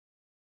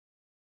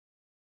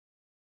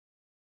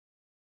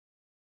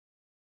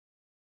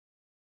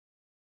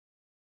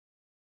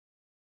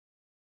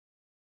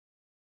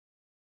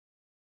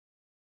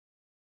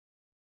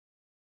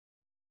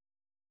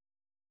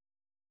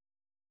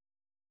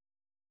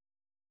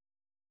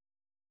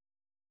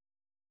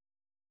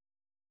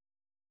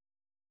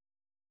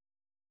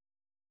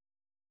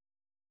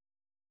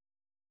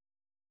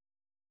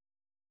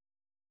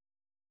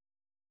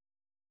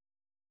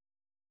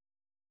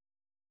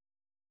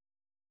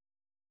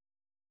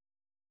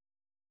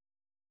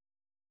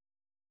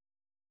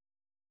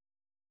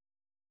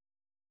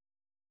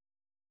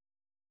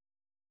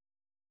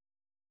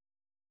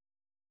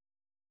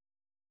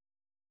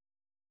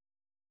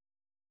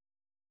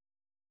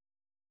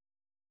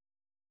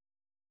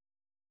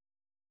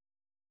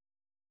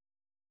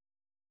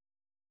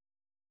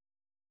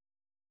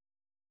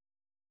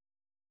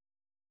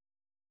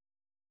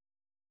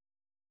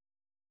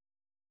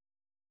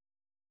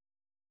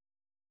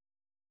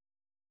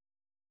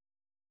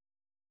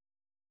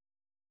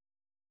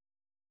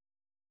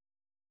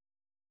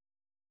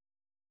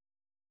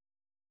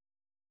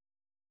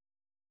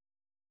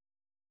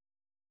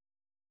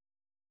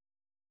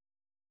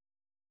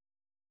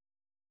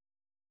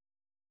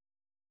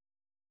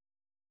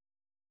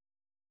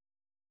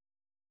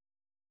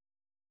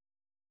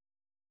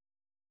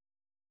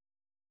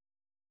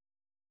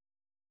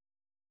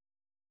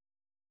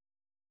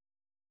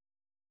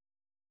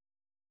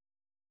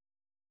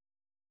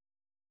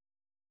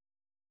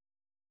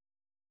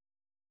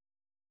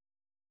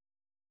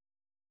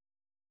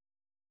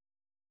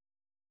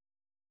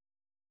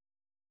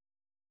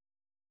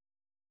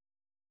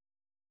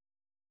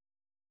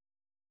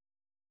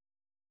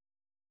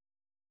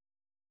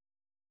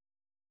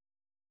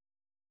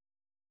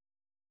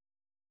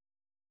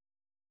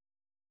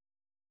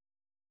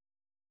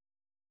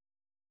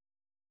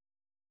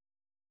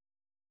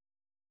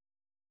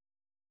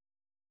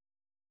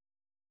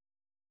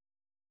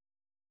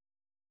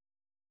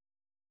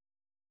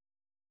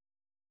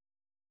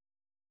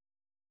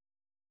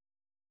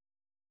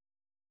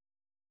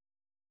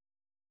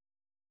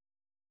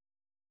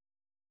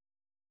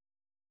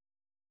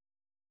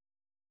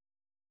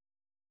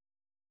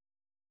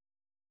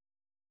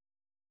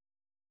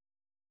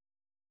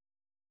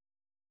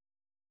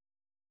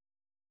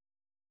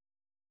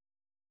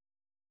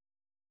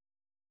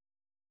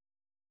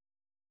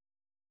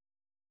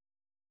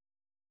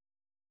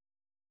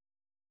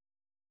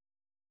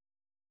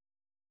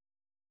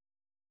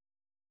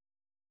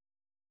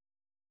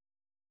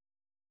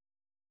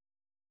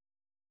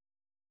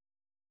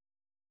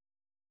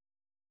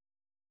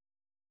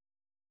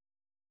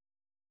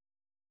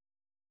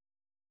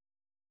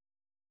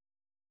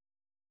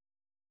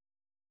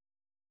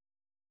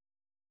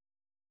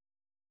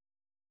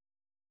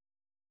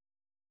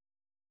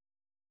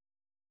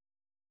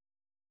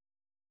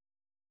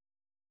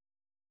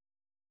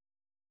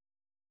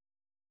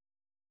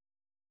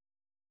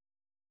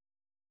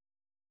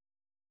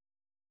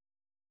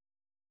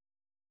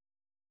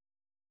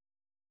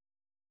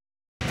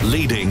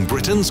 Leading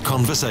Britain's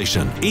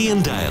conversation.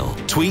 Iain Dale.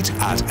 Tweet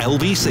at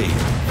LBC.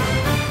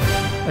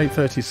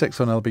 8:36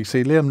 on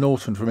LBC. Liam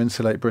Norton from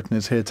Insulate Britain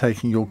is here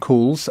taking your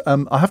calls.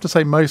 I have to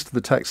say most of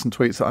the texts and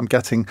tweets that I'm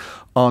getting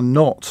are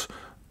not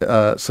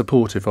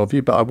supportive of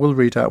you, but I will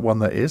read out one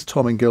that is.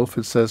 Tom in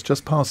Guildford says,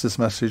 just pass this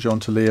message on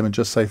to Liam and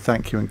just say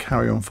thank you and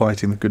carry on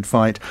fighting the good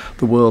fight.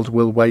 The world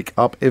will wake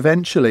up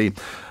eventually.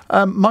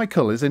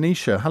 Michael is in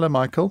Esher. Hello,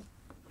 Michael.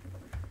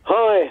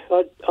 Hi.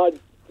 I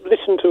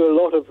listened listened to a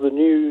lot of the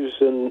news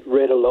and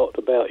read a lot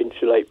about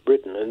Insulate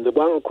Britain, and the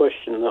one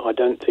question that I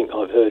don't think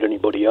I've heard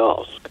anybody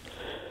ask,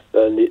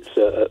 and it's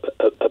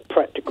a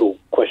practical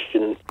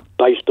question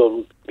based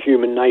on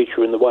human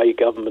nature and the way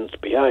governments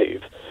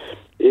behave,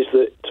 is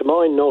that, to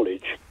my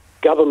knowledge,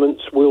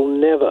 governments will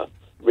never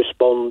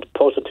respond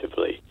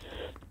positively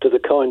to the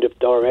kind of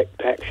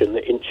direct action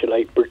that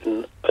Insulate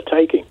Britain are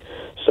taking.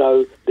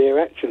 So they're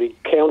actually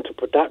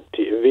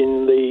counterproductive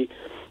in the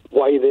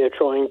way they're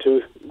trying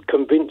to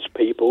convince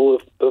people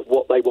of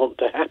what they want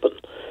to happen.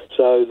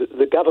 So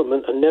the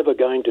government are never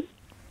going to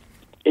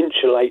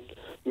insulate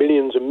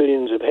millions and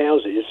millions of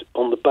houses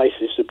on the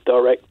basis of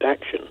direct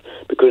action,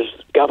 because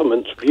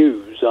government's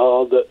views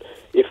are that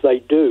if they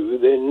do,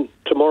 then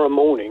tomorrow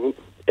morning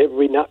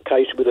every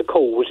nutcase with a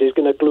cause is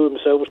going to glue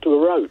themselves to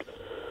a road.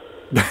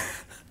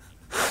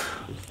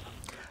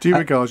 Do you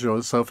regard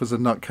yourself as a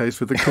nutcase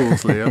with a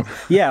cause, Liam?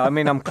 Yeah, I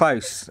mean, I'm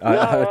close. I to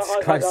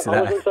that.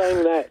 wasn't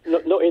saying that,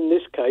 not in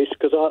this case,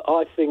 because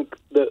I think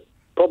that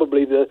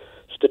probably the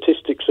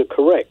statistics are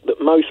correct,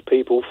 that most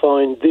people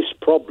find this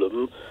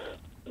problem,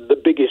 the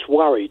biggest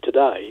worry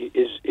today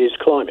is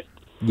climate.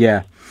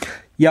 Yeah,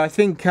 I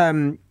think,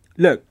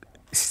 look,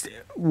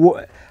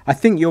 I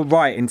think you're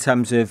right in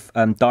terms of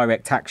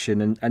direct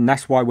action, and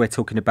that's why we're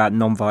talking about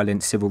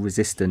non-violent civil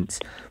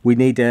resistance. We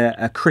need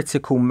a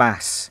critical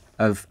mass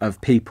of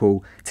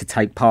people to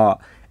take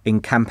part in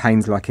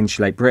campaigns like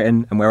Insulate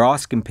Britain, and we're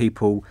asking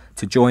people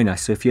to join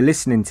us. So if you're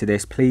listening to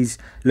this, please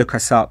look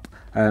us up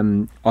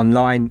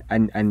online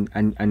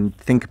and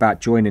think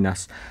about joining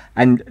us.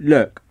 And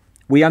look,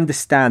 we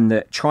understand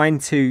that trying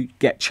to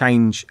get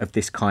change of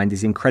this kind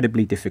is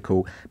incredibly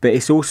difficult, but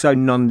it's also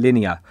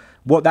non-linear.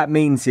 What that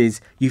means is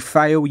you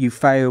fail, and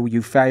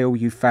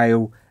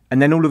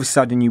then all of a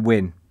sudden you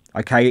win.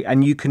 Okay,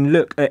 and you can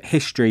look at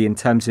history in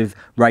terms of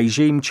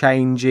regime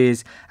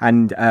changes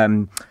and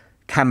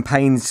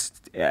campaigns.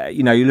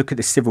 You look at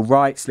the civil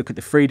rights, look at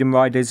the Freedom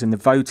Riders and the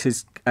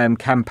voters'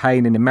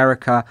 campaign in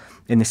America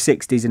in the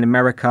 60s in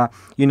America.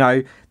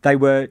 They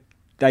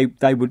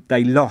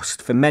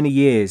lost for many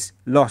years,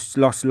 lost,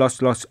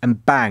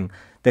 and bang,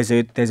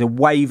 there's a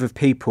wave of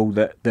people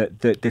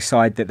that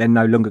decide that they're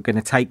no longer going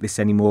to take this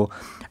anymore,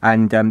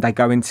 and they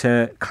go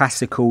into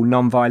classical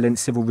non-violent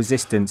civil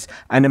resistance,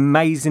 and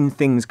amazing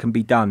things can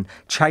be done.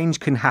 Change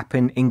can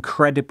happen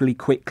incredibly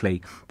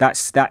quickly.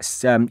 That's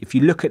if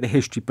you look at the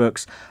history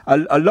books,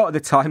 a lot of the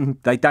time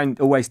they don't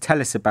always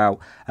tell us about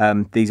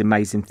these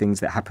amazing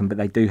things that happen, but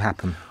they do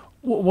happen.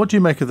 What do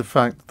you make of the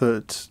fact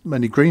that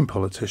many Green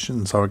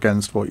politicians are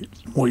against what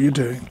you're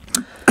doing?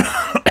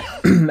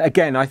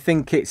 Again, I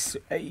think it's,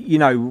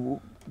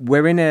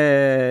 we're in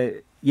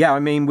a... Yeah, I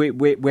mean,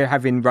 we're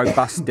having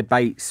robust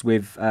debates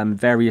with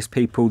various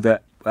people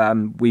that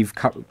we've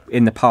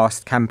in the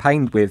past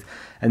campaigned with,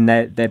 and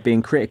they're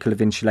being critical of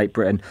Insulate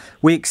Britain.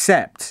 We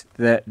accept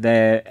that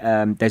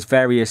there's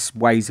various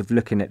ways of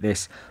looking at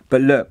this, but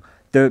look,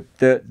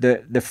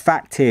 the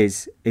fact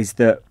is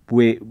that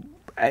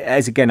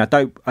as again, I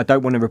don't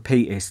want to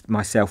repeat it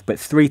myself, but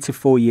 3 to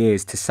 4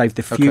 years to save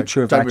the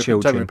future of our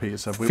children. Don't repeat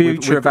yourself.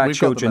 Future of our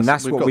children.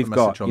 That's what we've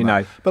got.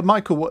 But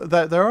Michael,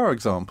 there are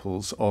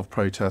examples of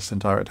protests and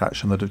direct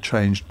action that have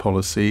changed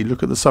policy.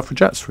 Look at the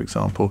suffragettes, for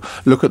example.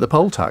 Look at the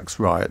poll tax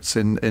riots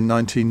in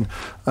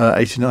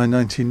 1989,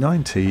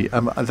 1990.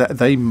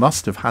 They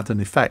must have had an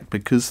effect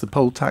because the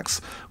poll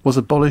tax was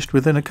abolished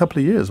within a couple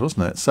of years,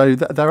 wasn't it? So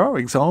there are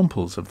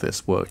examples of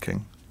this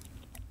working.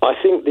 I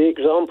think the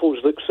examples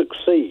that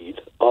succeed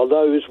are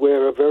those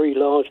where a very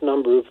large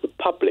number of the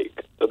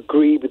public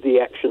agree with the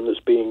action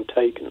that's being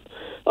taken.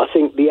 I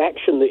think the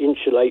action that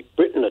Insulate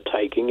Britain are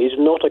taking is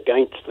not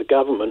against the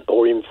government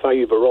or in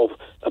favour of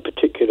a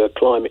particular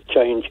climate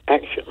change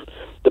action.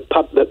 The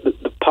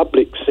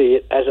public see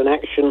it as an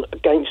action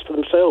against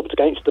themselves,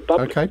 against the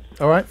public. OK,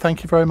 all right,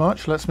 thank you very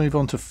much. Let's move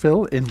on to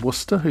Phil in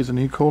Worcester, who's a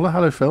new caller.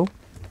 Hello, Phil.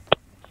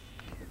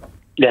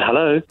 Yeah,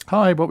 hello.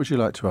 Hi, what would you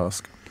like to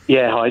ask?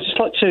 Yeah, hi. I'd just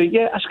like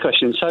to ask a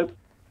question. So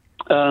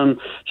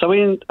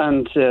Ian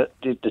and the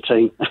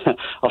team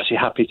obviously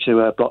happy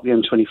to block the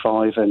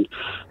M25, and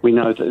we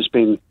know that there's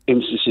been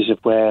instances of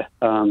where,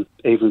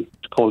 even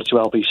call it to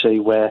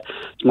LBC, where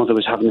his mother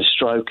was having a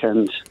stroke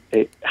and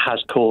it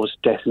has caused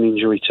death and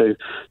injury to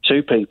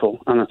people.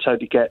 And I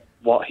totally get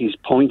what he's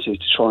pointed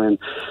to try and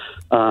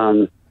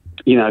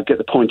get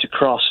the point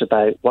across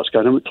about what's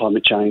going on with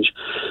climate change.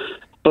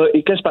 But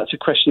it goes back to a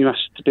question you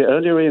asked a bit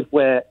earlier, Ian,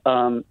 where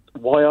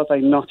why are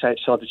they not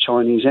outside the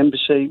Chinese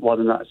embassy? Why are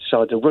they not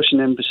outside the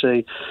Russian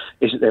embassy?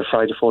 Is it they're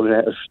afraid of falling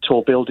out of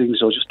tall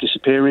buildings or just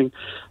disappearing?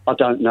 I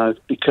don't know,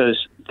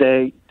 because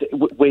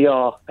we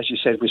are, as you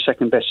said, we're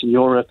second best in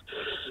Europe.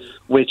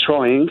 We're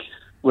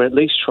at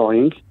least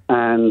trying,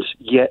 and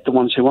yet the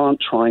ones who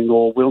aren't trying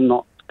or will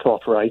not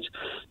cooperate,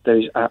 there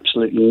is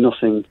absolutely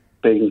nothing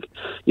being,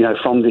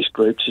 from this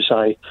group to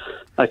say,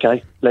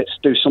 OK, let's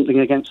do something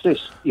against this.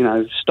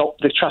 Stop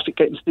the traffic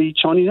getting to the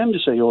Chinese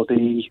embassy or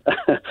the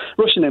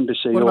Russian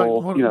embassy.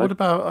 What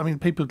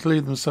about, people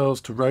glue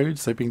themselves to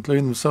roads? They've been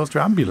gluing themselves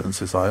to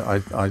ambulances.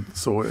 I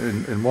saw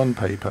in one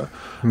paper.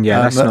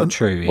 Yeah, that's not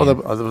true. Well,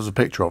 there was a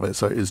picture of it,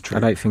 so it is true. I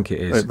don't think it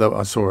is.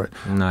 I saw it.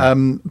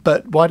 No.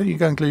 But why don't you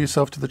go and glue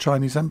yourself to the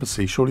Chinese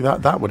embassy? Surely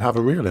that would have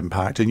a real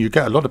impact, and you'd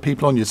get a lot of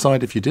people on your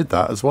side if you did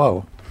that as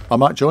well. I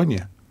might join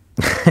you.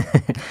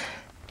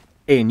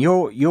 Iain,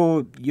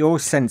 you're a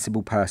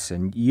sensible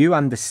person. You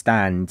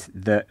understand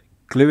that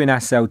gluing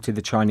ourselves to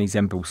the Chinese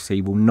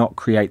embassy will not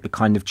create the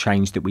kind of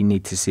change that we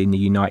need to see in the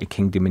United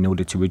Kingdom in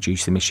order to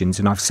reduce emissions.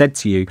 And I've said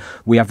to you,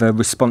 we have a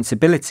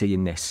responsibility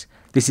in this.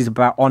 This is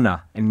about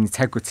honour and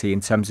integrity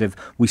in terms of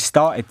we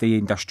started the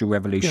Industrial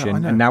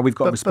Revolution and now we've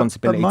got a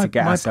responsibility to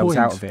get ourselves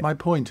out of it. My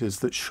point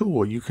is that,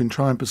 sure, you can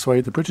try and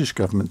persuade the British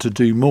government to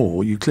do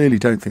more. You clearly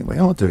don't think they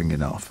are doing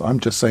enough. I'm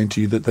just saying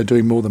to you that they're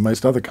doing more than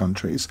most other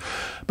countries.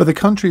 But the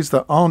countries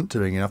that aren't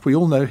doing enough, we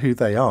all know who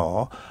they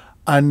are.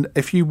 And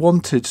if you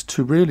wanted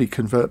to really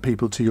convert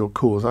people to your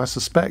cause, I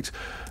suspect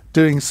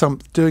doing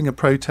a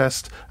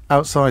protest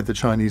outside the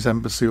Chinese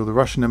embassy or the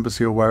Russian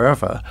embassy or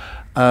wherever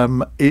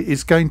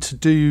is going to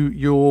do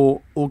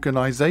your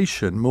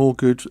organisation more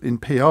good in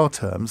PR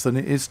terms than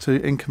it is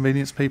to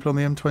inconvenience people on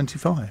the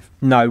M25.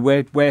 No,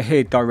 we're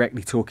here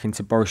directly talking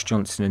to Boris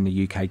Johnson and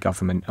the UK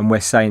government, and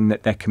we're saying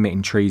that they're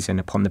committing treason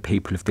upon the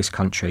people of this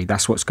country.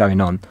 That's what's going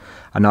on,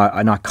 and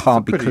I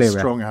can't be clearer. Pretty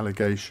strong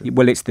allegation.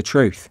 Well, it's the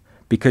truth.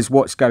 Because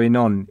what's going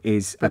on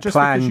is but just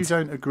because you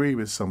don't agree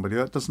with somebody,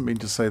 that doesn't mean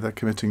to say they're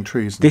committing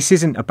treason. This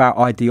isn't about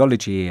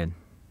ideology, Iain.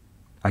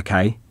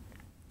 Okay?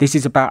 This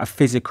is about a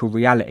physical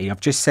reality. I've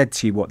just said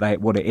to you what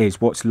it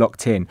is, what's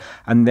locked in.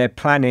 And they're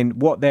planning,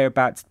 what they're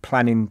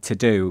planning to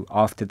do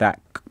after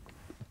that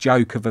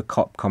joke of a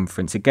COP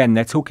conference. Again,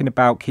 they're talking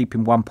about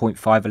keeping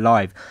 1.5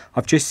 alive.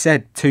 I've just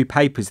said 2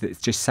 papers that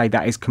just say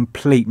that is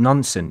complete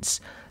nonsense.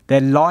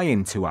 They're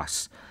lying to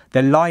us.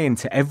 They're lying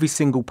to every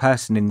single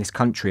person in this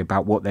country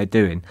about what they're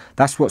doing.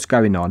 That's what's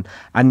going on.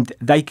 And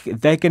they're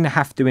going to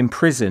have to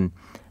imprison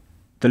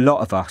the lot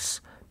of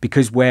us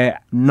because we're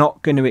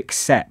not going to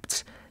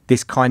accept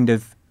this kind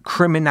of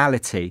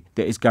criminality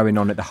that is going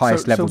on at the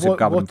highest levels of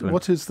government.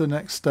 What is the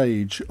next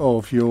stage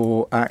of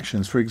your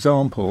actions? For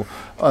example,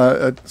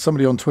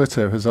 somebody on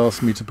Twitter has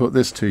asked me to put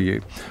this to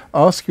you.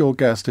 Ask your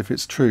guest if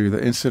it's true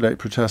that Insulate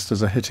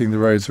protesters are hitting the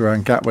roads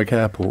around Gatwick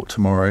Airport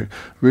tomorrow.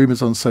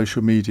 Rumours on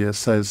social media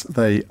says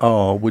they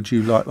are.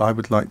 I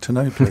would like to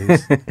know,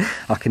 please.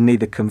 I can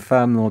neither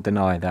confirm nor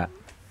deny that.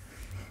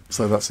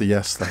 So that's a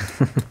yes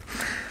then.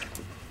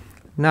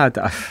 No,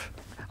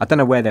 I don't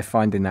know where they're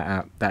finding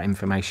that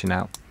information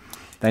out.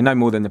 They know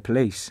more than the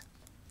police.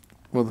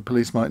 Well, the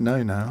police might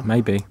know now.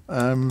 Maybe.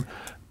 But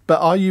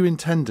are you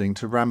intending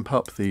to ramp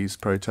up these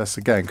protests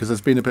again? Because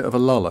there's been a bit of a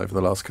lull over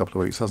the last couple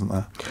of weeks, hasn't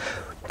there?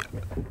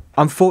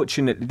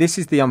 Unfortunately, this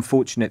is the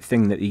unfortunate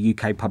thing that the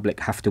UK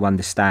public have to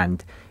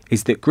understand,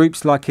 is that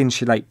groups like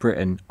Insulate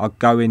Britain are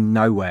going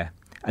nowhere.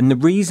 And the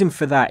reason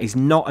for that is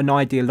not an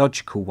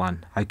ideological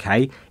one,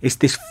 OK? It's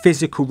this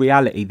physical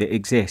reality that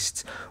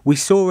exists. We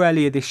saw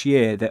earlier this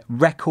year that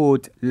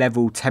record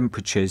level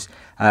temperatures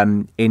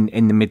in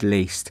the Middle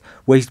East.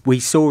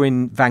 We saw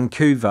in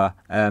Vancouver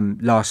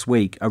last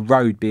week a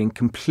road being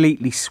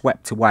completely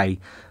swept away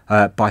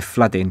by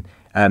flooding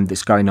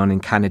that's going on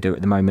in Canada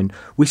at the moment.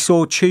 We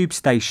saw tube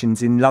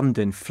stations in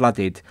London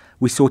flooded.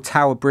 We saw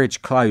Tower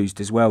Bridge closed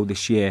as well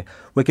this year.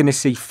 We're going to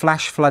see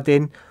flash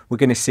flooding. We're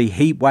going to see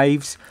heat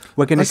waves.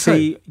 We're going to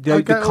see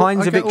the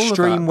kinds of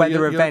extreme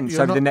weather events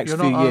over the next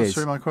few years. You're not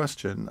answering my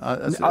question.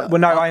 Well,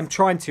 no, I am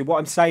trying to. What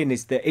I'm saying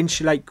is that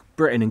Insulate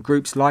Britain and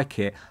groups like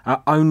it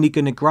are only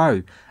going to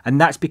grow. And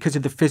that's because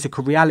of the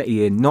physical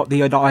reality not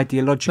the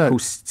ideological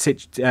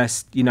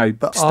stance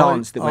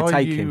that we're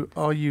taking.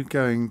 Are you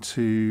going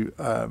to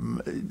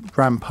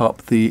ramp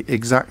up the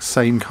exact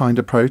same kind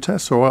of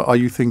protests, or are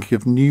you thinking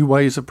of new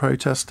ways of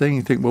protesting?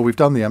 You think, well, we've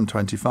done the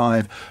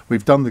M25,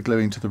 we've done the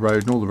gluing to the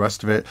road and all the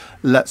rest of it,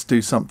 let's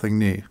do something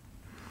new?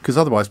 Because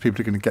otherwise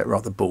people are going to get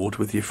rather bored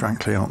with you,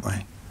 frankly, aren't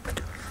they?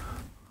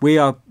 We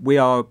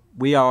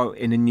are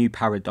in a new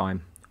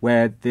paradigm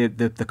where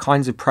the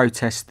kinds of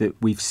protests that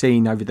we've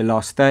seen over the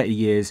last 30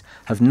 years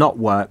have not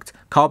worked.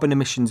 Carbon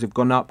emissions have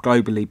gone up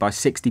globally by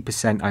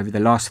 60% over the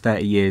last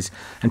 30 years.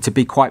 And to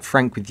be quite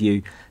frank with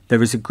you,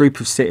 there is a group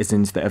of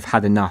citizens that have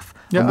had enough.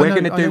 Yeah, and we're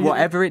going to do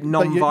whatever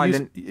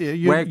non-violent...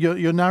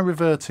 You're now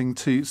reverting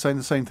to saying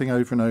the same thing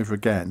over and over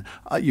again.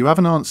 You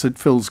haven't answered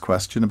Phil's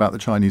question about the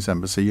Chinese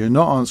embassy. You're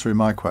not answering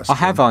my question. I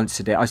have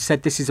answered it. I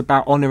said this is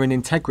about honour and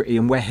integrity,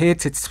 and we're here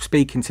to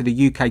speak into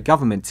the UK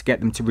government to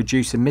get them to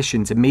reduce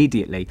emissions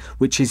immediately,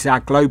 which is our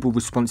global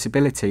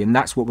responsibility, and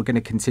that's what we're going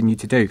to continue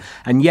to do.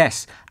 And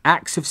yes,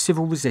 acts of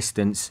civil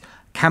resistance,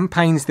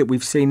 campaigns that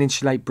we've seen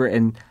Insulate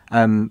Britain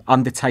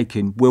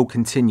undertaking will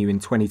continue in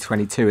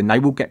 2022, and they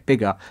will get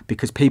bigger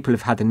because people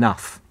have had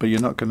enough. But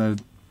you're not going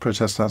to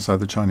protest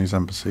outside the Chinese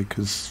embassy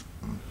because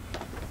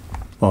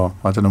Well,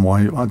 I don't know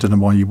why. I don't know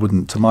why you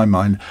wouldn't. To my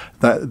mind,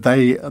 that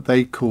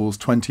they cause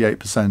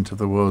 28% of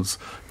the world's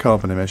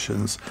carbon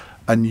emissions,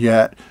 and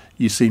yet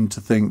you seem to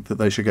think that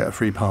they should get a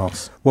free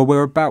pass. Well,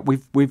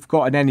 we've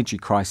got an energy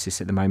crisis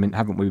at the moment,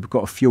 haven't we? We've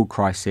got a fuel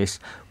crisis.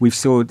 We've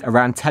saw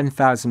around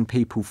 10,000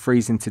 people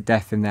freezing to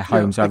death in their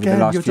homes over the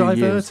last few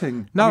years.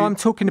 No, I'm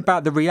talking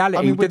about the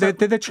reality. Did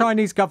the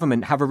Chinese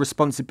government have a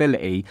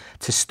responsibility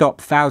to stop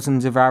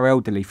thousands of our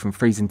elderly from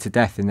freezing to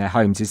death in their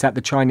homes? Is that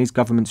the Chinese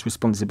government's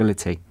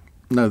responsibility?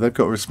 No, they've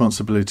got a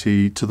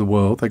responsibility to the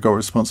world. They've got a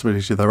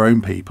responsibility to their own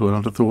people, and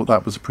I'd have thought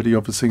that was a pretty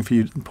obvious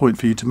point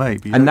for you to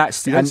make. But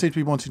you don't seem to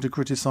be wanting to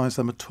criticise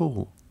them at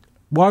all.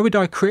 Why would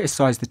I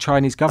criticise the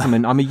Chinese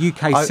government? I'm a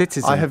UK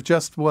citizen. I've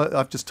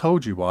just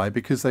told you why,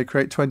 because they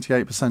create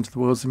 28% of the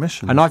world's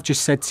emissions. And I've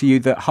just said to you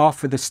that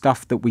half of the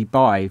stuff that we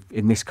buy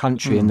in this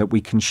country and that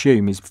we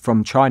consume is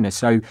from China.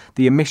 So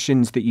the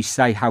emissions that you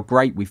say how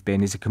great we've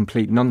been is a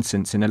complete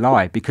nonsense and a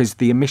lie, because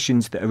the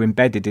emissions that are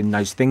embedded in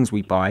those things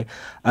we buy,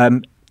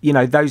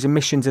 those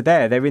emissions are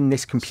there. They're in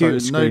this computer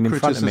screen in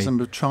front of me. No criticism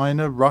of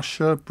China,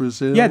 Russia,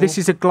 Brazil. Yeah, this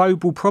is a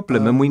global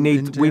problem, and we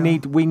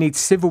need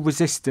civil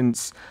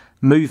resistance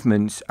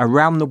movements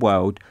around the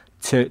world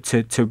to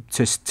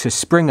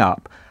spring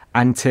up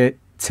and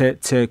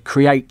to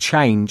create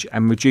change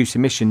and reduce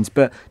emissions.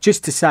 But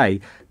just to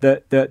say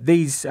that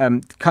these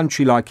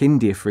country like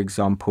India, for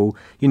example,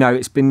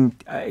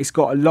 it's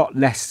got a lot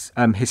less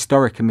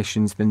historic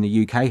emissions than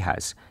the UK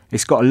has.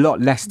 It's got a lot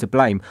less to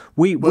blame.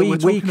 We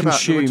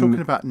consume. We're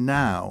talking about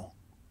now.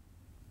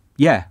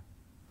 Yeah.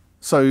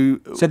 So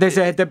there's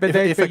if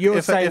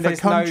a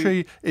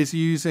country is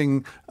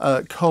using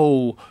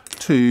coal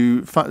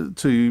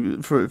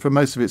for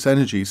most of its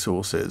energy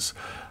sources,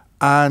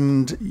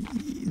 and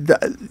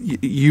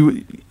you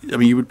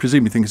would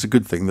presumably think it's a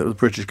good thing that the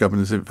British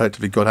government has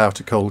effectively got out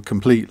of coal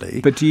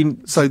completely. But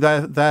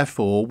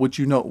therefore, would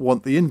you not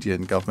want the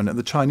Indian government and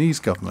the Chinese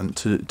government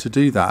to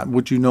do that?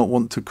 Would you not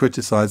want to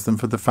criticise them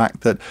for the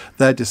fact that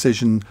their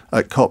decision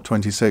at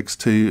COP26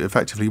 to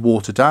effectively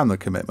water down the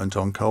commitment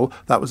on coal,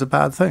 that was a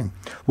bad thing?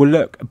 Well,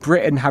 look,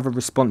 Britain have a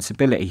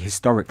responsibility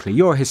historically.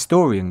 You're a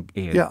historian,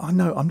 Ian. Yeah, I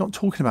know. I'm not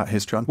talking about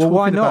history. I'm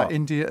talking about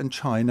India and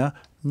China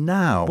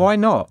now. Why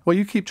not? Well,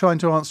 you keep trying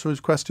to answer a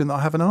question that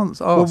I haven't asked.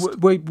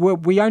 Well,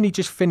 we only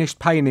just finished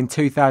paying in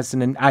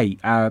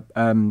 2008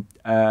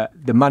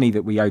 the money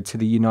that we owed to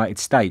the United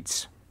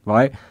States,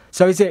 right?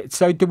 So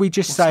do we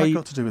just say? What's that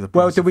got to do with the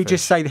price do we of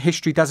just say the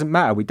history doesn't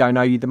matter? We don't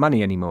owe you the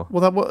money anymore.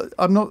 Well,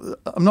 I'm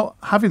not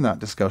having that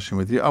discussion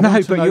with you.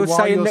 But you're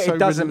saying that it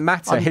doesn't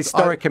matter.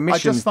 Historic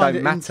emissions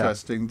don't matter. I just find it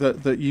interesting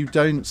that you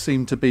don't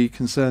seem to be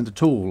concerned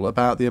at all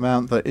about the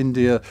amount that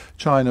India,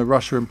 China,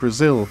 Russia, and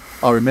Brazil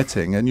are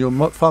emitting, and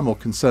you're far more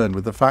concerned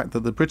with the fact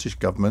that the British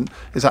government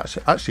is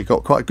actually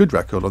got quite a good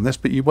record on this.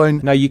 But you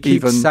won't. No, you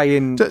keep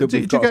saying. Do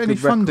you get any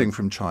funding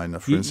from China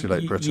for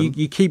Insulate Britain?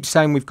 You keep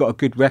saying we've got a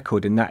good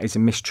record, and that is a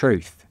mistruth,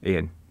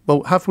 Ian.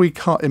 Well, have we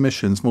cut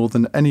emissions more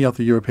than any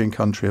other European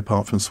country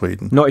apart from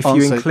Sweden? Not if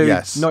you include.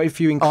 Yes. Not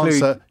if you include.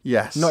 Answer,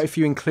 yes. Not if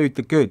you include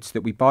the goods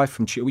that we buy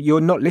from China.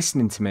 You're not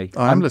listening to me.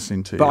 I'm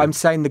listening to you. But I'm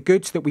saying the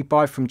goods that we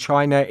buy from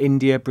China,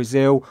 India,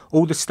 Brazil,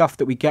 all the stuff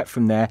that we get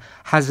from there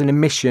has an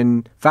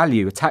emission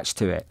value attached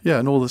to it. Yeah,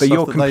 and all the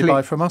stuff that they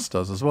buy from us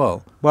does as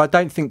well. Well, I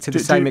don't think to the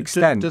same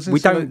extent. We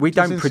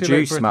don't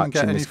produce much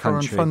in this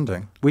country.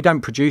 Funding? We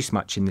don't produce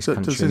much in this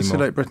country anymore. Does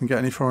Insulate Britain get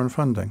any foreign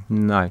funding?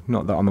 No,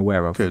 not that I'm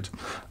aware of. Good.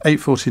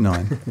 8:49.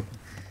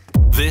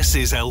 This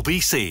is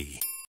LBC.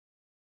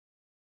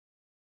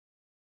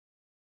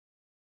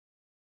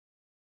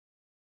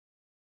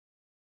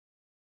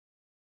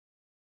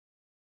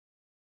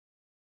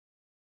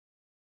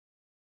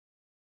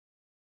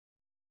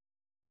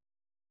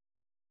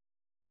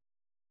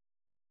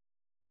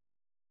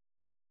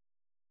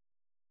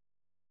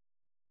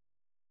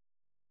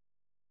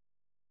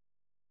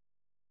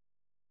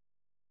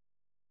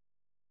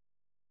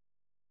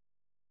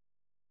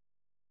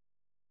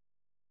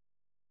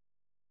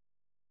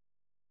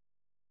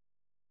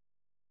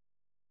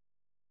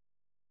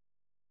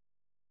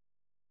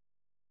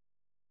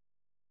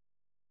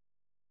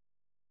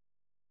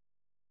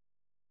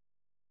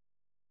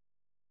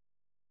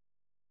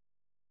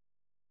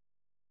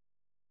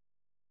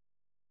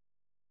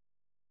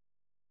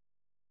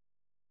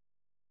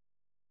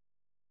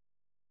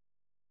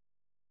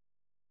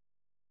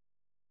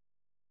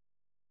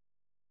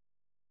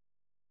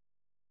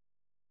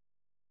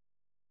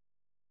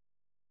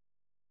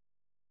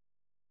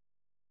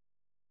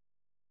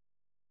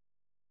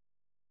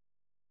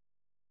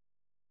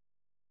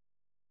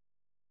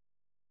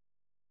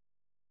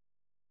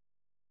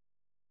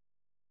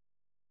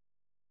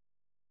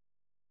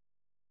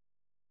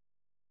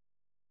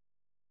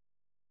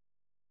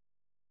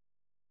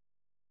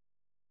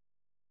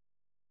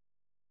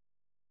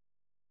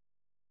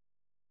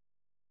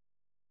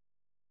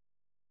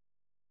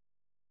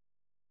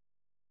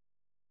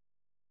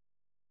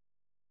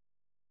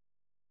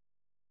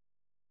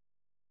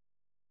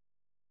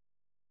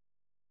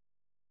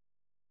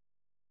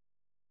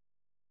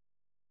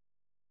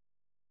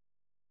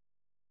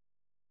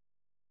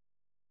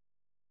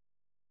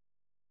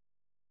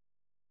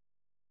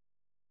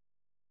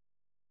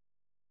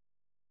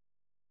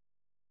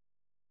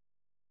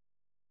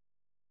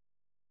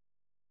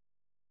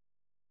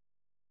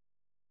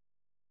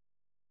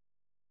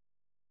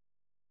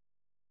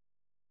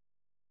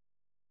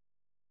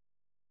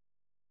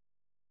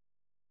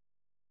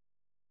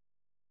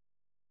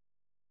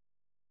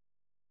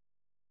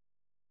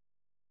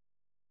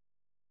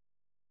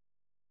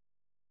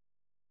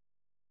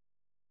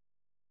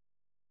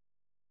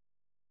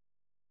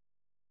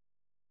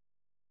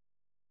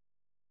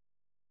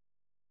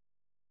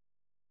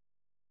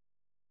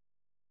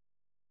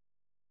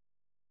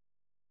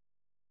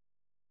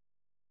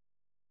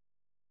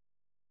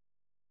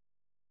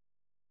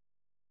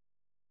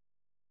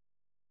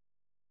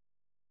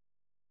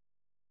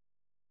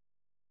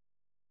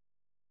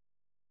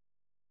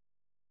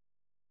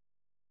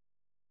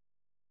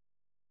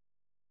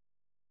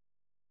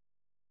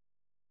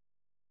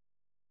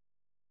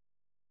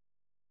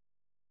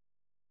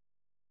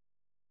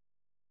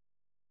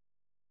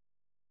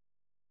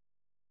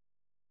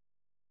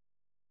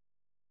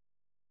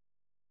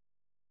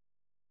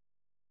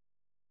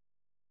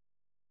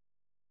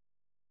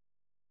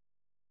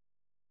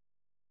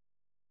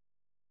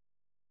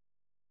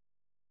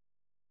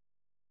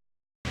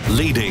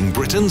 Leading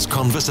Britain's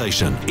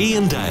conversation.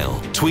 Iain Dale.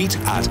 Tweet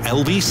at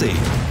LBC.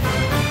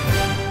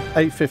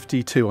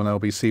 8:52 on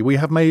LBC. We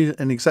have made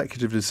an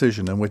executive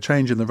decision and we're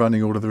changing the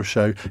running order of the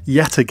show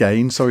yet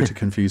again. Sorry to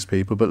confuse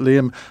people, but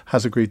Liam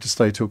has agreed to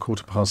stay till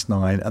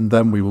 9:15 and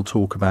then we will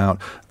talk about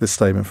this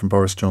statement from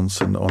Boris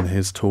Johnson on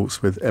his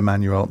talks with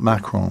Emmanuel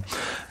Macron.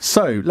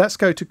 So let's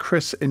go to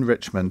Chris in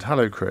Richmond.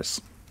 Hello,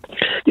 Chris.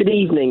 Good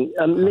evening.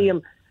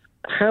 Liam,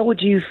 how would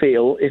you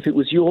feel if it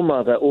was your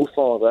mother or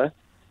father,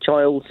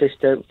 child,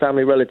 sister,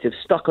 family relative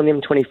stuck on the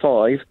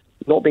M25,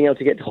 not being able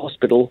to get to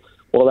hospital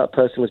while that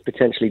person was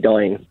potentially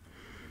dying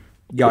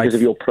because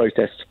of your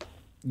protest?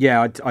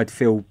 Yeah, I'd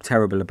feel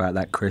terrible about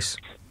that, Chris.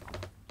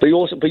 But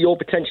you're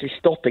potentially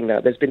stopping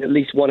that. There's been at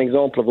least one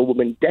example of a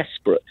woman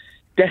desperate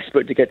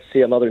to get to see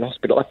her mother in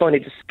hospital. I find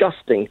it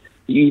disgusting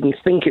that you even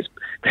think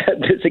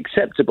it's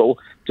acceptable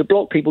to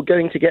block people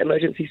going to get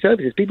emergency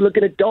services. People are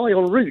going to die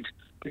en route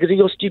because of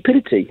your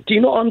stupidity. Do you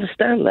not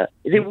understand that?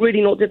 Is it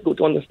really not difficult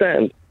to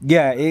understand?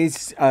 Yeah, it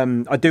is.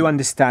 I do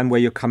understand where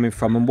you're coming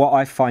from, and what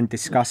I find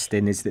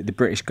disgusting is that the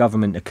British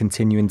government are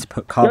continuing to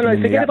put carbon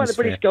in the atmosphere. Forget about the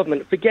British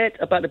government. Forget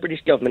about the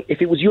British government.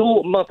 If it was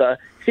your mother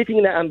sitting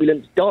in that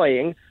ambulance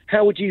dying,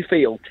 how would you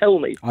feel? Tell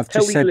me. I've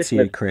just said to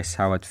you, Chris,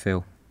 how I'd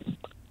feel.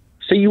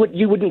 So you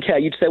wouldn't care?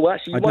 You'd say, well,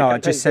 actually... No, I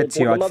just said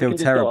to you I'd feel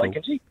terrible.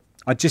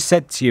 I just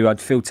said to you I'd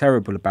feel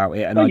terrible about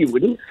it. And no, you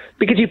wouldn't,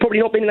 because you've probably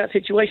not been in that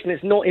situation.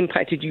 It's not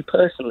impacted you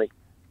personally.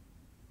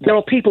 There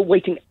are people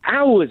waiting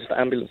hours for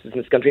ambulances in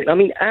this country. I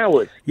mean,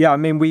 hours. Yeah, I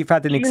mean, we've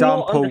had an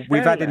example.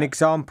 We've had an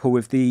example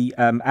of the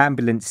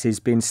ambulances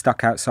being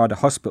stuck outside a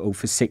hospital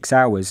for 6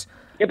 hours,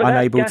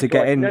 unable to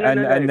get in.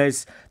 And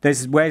there's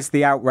where's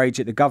the outrage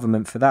at the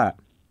government for that?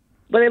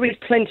 Well, there is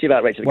plenty of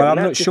outrage. Well,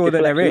 I'm not sure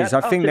that there is.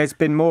 I think there's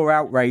been more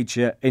outrage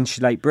at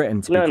Insulate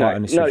Britain, to be quite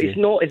honest with you. No, it's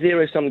not a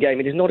zero-sum game.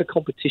 It is not a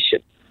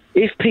competition.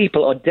 If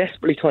people are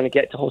desperately trying to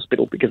get to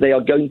hospital because they are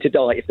going to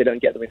die if they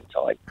don't get them in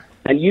time,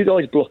 and you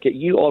guys block it,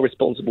 you are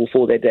responsible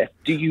for their death.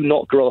 Do you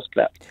not grasp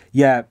that?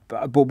 Yeah,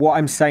 but what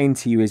I'm saying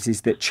to you is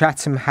that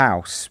Chatham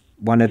House,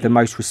 one of the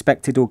most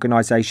respected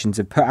organisations,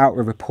 have put out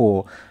a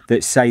report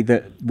that say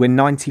that we're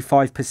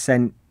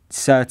 95%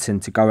 certain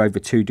to go over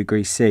 2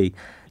 degrees C.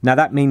 Now,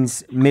 that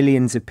means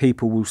millions of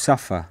people will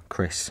suffer,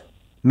 Chris.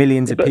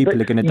 Millions of people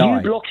are going to die.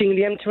 You blocking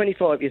the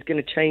M25 is going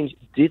to change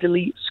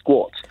diddly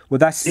squat. Well,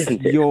 that's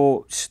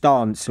your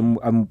stance,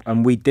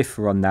 and we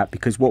differ on that,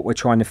 because what we're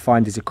trying to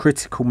find is a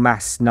critical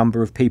mass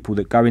number of people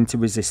that go into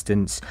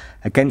resistance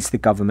against the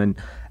government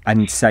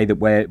and say that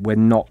we're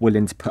not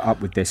willing to put up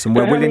with this, and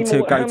we're willing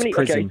to go to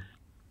prison. Okay.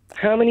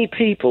 How many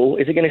people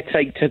is it going to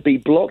take to be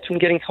blocked from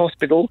getting to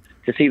hospital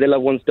to see their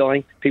loved ones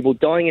dying? People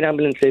dying in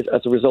ambulances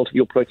as a result of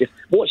your protest.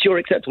 What's your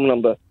acceptable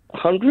number?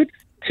 100?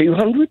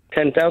 200?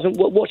 10,000?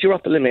 What's your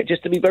upper limit?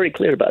 Just to be very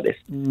clear about this.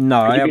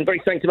 No, you've been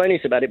very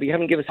sanctimonious about it, but you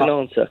haven't given us an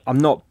answer. I'm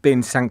not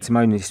being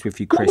sanctimonious with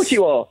you, Chris. Of course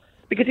you are.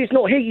 Because it's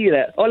not hitting you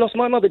there. I lost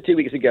my mother 2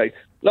 weeks ago.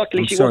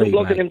 Luckily, she wasn't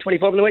blocked on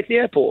M25 on the way to the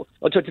airport.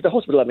 I took her to the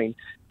hospital, I mean.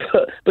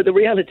 But the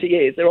reality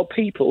is there are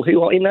people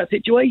who are in that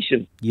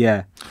situation.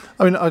 Yeah.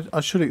 I mean,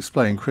 I should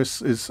explain.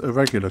 Chris is a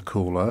regular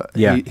caller.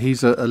 Yeah.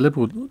 He's a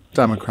Liberal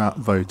Democrat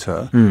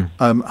voter,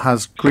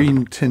 has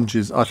green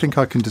tinges. I think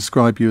I can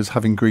describe you as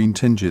having green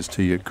tinges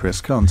to you, Chris,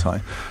 can't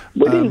I?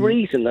 Within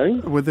reason, though.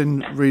 Within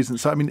reason.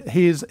 So, I mean,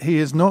 he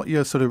is not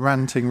your sort of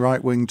ranting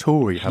right-wing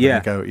Tory having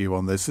a go at you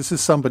on this. This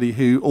is somebody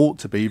who ought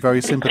to be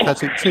very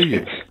sympathetic to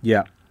you.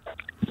 Yeah.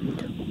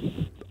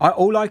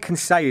 All I can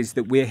say is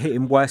that we're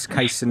hitting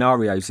worst-case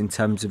scenarios in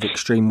terms of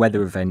extreme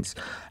weather events.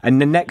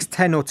 And the next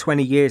 10 or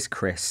 20 years,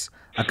 Chris,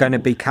 are going to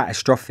be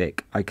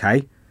catastrophic,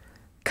 OK?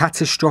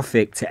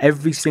 Catastrophic to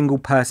every single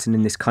person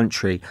in this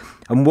country.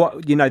 And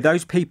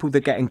those people that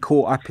are getting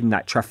caught up in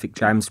that traffic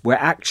jams, we're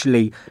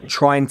actually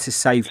trying to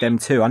save them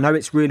too. I know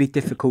it's really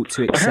difficult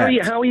to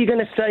accept. How are you going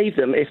to save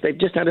them if they've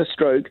just had a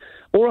stroke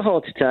or a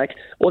heart attack,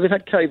 or they've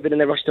had COVID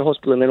and they're rushed to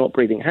hospital and they're not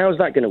breathing? How is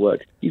that going to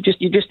work? You just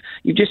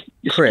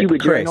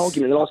skewered your own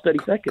argument in the last 30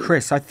 seconds.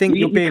 Chris, I think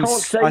you're being... You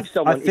can't save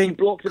someone if you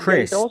block them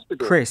going to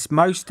hospital. Chris,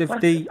 most of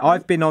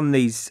I've been on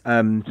these...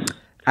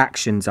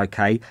 actions,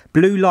 okay?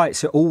 Blue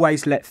lights are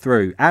always let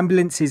through.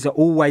 Ambulances are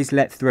always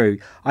let through.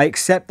 I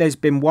accept there's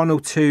been 1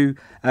 or 2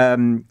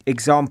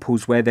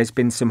 examples where there's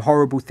been some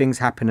horrible things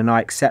happen, and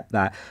I accept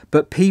that.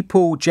 But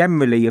people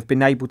generally have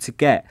been able to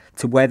get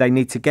to where they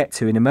need to get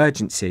to in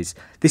emergencies.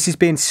 This is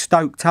being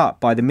stoked up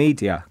by the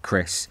media,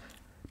 Chris.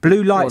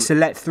 Blue lights are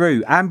let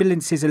through.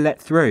 Ambulances are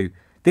let through.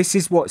 This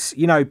is what's,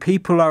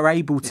 people are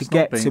able to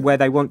get to where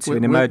they want to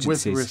in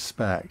emergencies. With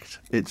respect,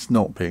 it's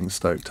not being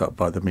stoked up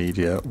by the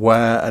media.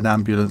 Where an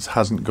ambulance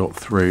hasn't got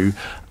through,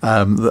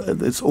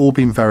 it's all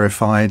been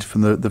verified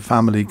from the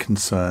family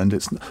concerned.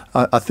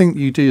 I think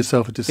you do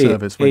yourself a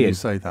disservice when you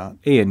say that.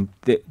 Iain,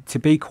 to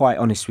be quite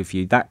honest with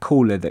you, that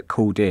caller that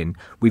called in,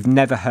 we've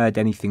never heard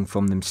anything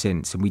from them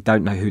since, and we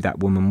don't know who that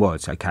woman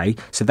was, okay?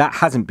 So that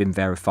hasn't been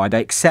verified. I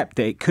accept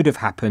that it could have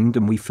happened,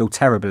 and we feel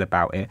terrible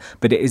about it,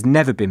 but it has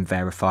never been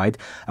verified.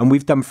 And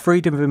we've done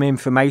freedom of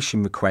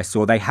information requests,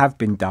 or they have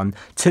been done,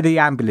 to the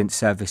ambulance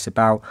service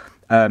about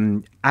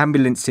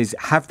ambulances,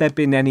 have there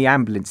been any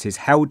ambulances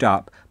held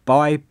up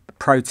by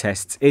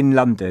protests in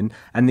London?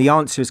 And the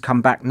answer has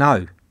come back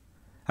no.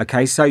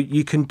 Okay, so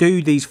you can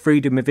do these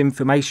freedom of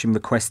information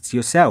requests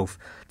yourself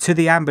to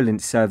the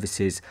ambulance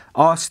services.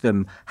 Ask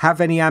them,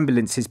 have any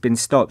ambulances been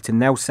stopped? And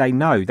they'll say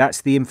no.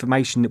 That's the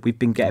information that we've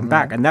been getting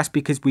back. And that's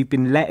because we've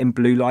been letting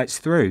blue lights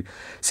through.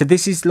 So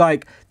this is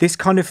like this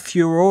kind of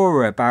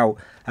furore about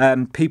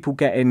people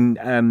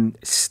getting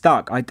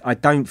stuck. I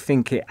don't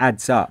think it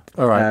adds up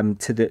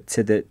to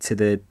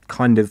the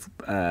kind of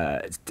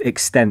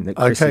extent that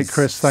Chris is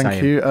Chris, thank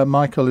saying. you.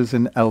 Michael is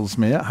in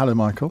Ellesmere. Hello,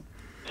 Michael.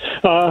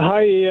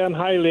 Hi, Ian.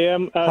 Hi,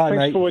 Liam. Hi, thanks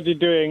mate. for what you're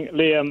doing,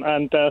 Liam,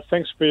 and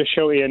thanks for your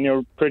show, Ian.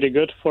 You're pretty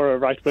good for a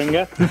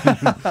right-winger.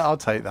 I'll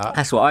take that.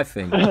 That's what I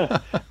think.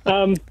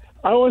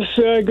 I was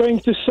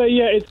going to say,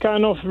 it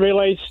kind of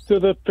relates to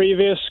the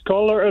previous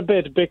caller a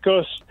bit,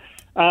 because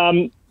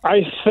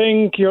I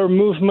think your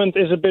movement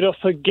is a bit of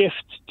a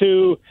gift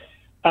to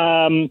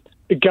a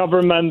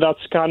government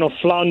that's kind of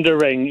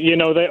floundering. You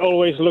know, they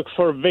always look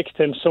for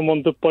victims,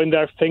 someone to point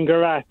their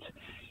finger at.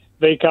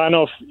 They kind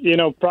of,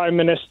 Prime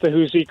Minister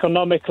who's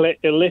economically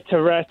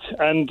illiterate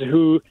and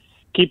who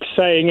keeps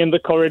saying in the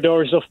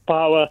corridors of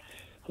power,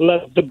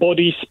 let the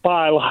bodies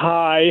pile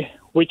high,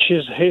 which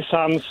is his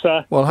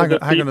answer. Well, hang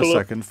on a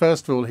second.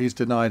 First of all, he's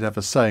denied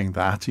ever saying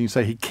that. And you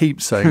say he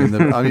keeps saying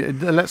that. I mean,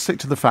 let's stick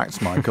to the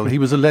facts, Michael. He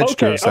was alleged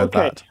to have said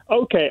that.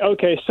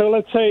 Okay. So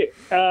let's say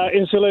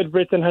Insulate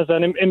Britain has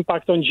an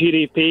impact on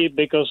GDP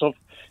because of,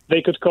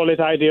 they could call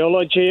it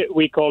ideology,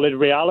 we call it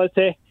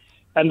reality.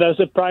 And there's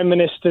a prime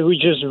minister who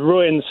just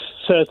ruins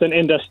certain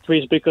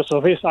industries because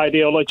of his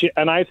ideology.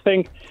 And I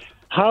think,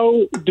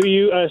 how do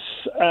you, as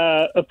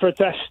a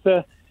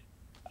protester,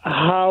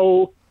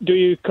 how do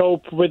you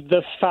cope with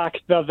the fact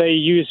that they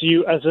use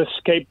you as a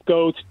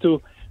scapegoat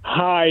to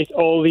hide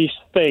all these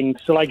things?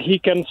 Like, he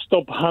can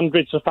stop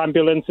hundreds of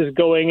ambulances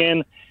going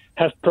in,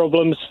 have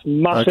problems,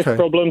 massive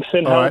problems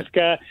in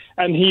healthcare,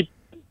 and he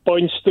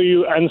points to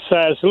you and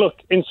says, look,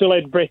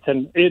 Insulate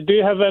Britain. Do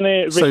you have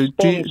any response?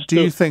 So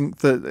do you think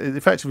that,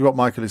 effectively what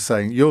Michael is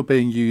saying, you're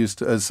being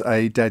used as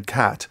a dead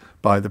cat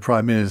by the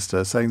Prime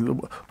Minister,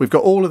 saying we've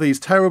got all of these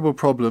terrible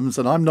problems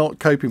and I'm not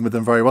coping with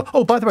them very well.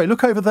 Oh, by the way,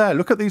 look over there.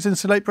 Look at these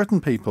Insulate Britain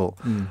people.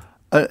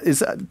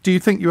 Do you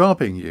think you are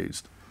being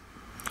used?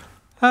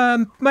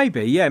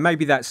 Maybe,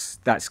 maybe that's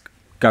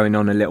going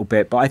on a little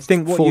bit, but I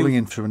think falling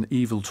into an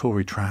evil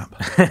Tory trap.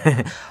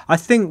 I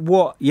think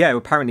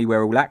apparently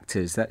we're all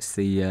actors. That's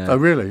the oh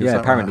really? Yeah,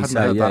 apparently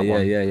so.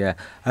 Yeah.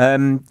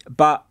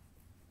 But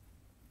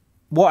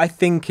what I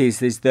think is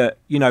that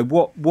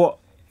what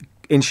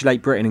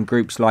Insulate Britain and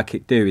groups like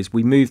it do is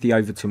we move the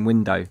Overton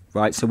window,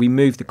 right? So we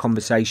move the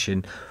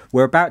conversation.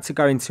 We're about to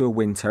go into a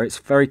winter. It's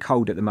very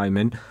cold at the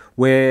moment.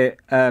 We're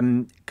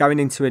going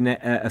into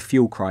a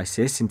fuel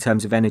crisis in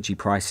terms of energy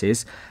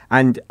prices.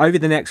 And over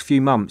the next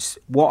few months,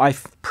 what I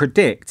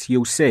predict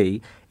you'll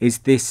see is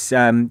this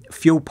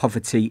fuel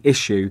poverty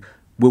issue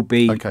will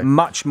be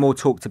much more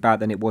talked about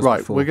than it was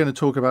before. We're going to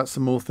talk about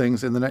some more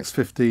things in the next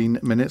 15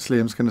 minutes.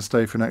 Liam's going to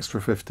stay for an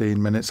extra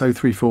 15 minutes.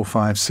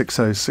 0345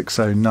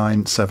 6060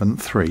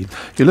 973.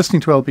 You're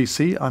listening to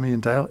LBC. I'm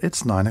Iain Dale.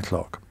 It's 9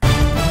 o'clock.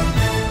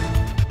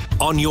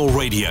 On your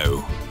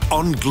radio,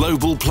 on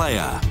Global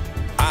Player,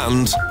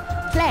 and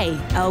Play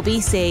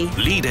LBC.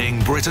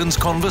 Leading Britain's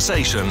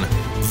conversation.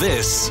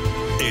 This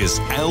is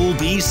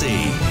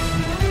LBC.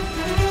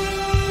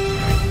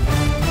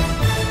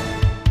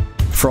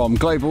 From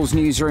Global's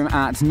newsroom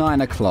at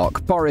 9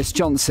 o'clock, Boris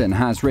Johnson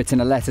has written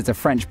a letter to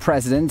French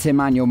President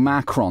Emmanuel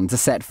Macron to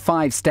set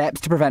 5 steps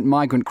to prevent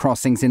migrant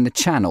crossings in the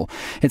Channel.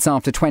 It's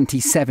after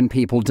 27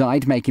 people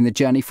died making the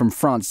journey from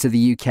France to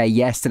the UK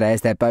yesterday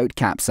as their boat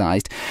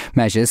capsized.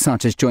 Measures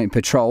such as joint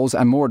patrols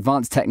and more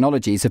advanced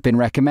technologies have been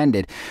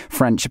recommended.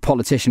 French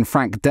politician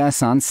Franck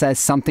Dersin says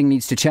something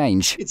needs to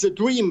change. It's a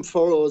dream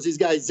for these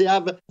guys. They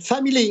have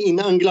family in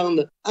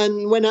England.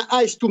 And when I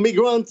ask to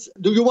migrants,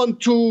 do you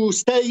want to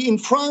stay in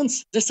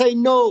France? They say,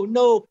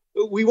 no,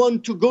 we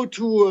want to go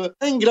to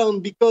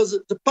England because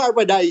the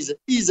paradise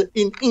is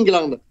in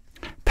England.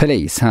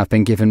 Police have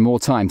been given more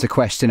time to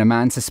question a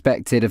man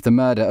suspected of the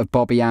murder of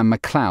Bobby Ann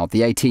McLeod.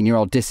 The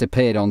 18-year-old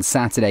disappeared on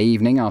Saturday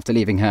evening after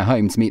leaving her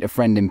home to meet a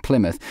friend in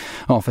Plymouth.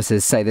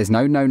 Officers say there's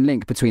no known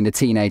link between the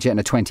teenager and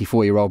a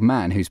 24-year-old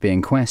man who's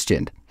being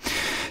questioned.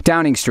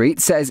 Downing Street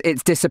says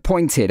it's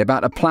disappointed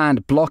about a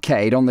planned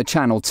blockade on the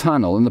Channel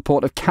Tunnel in the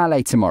port of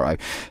Calais tomorrow.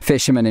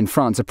 Fishermen in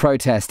France are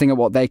protesting at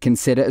what they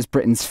consider as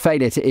Britain's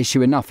failure to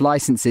issue enough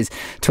licences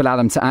to allow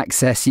them to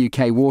access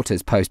UK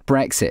waters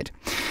post-Brexit.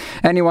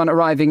 Anyone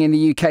arriving in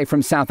the UK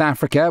from South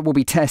Africa will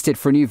be tested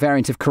for a new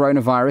variant of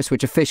coronavirus,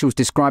 which officials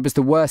describe as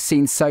the worst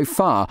seen so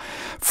far.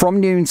 From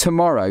noon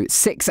tomorrow,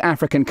 6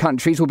 African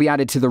countries will be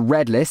added to the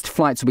red list.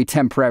 Flights will be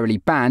temporarily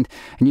banned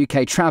and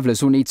UK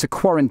travellers will need to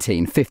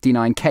quarantine.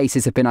 59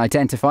 cases have been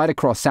identified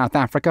across South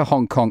Africa,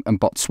 Hong Kong and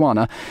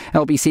Botswana.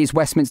 LBC's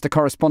Westminster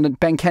correspondent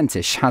Ben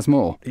Kentish has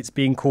more. It's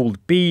being called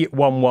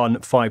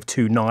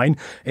B11529.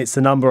 It's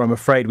the number I'm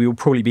afraid we will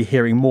probably be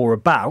hearing more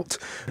about.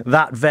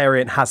 That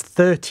variant has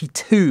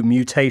 32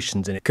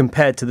 mutations in it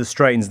compared to the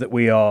strains that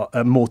we are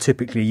more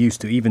typically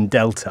used to, even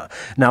Delta.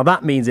 Now,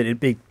 that means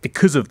that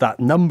because of that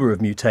number of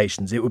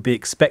mutations, it would be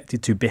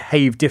expected to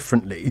behave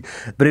differently,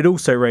 but it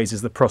also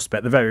raises the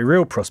prospect, the very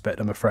real prospect,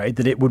 I'm afraid,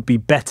 that it would be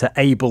better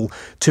able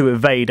to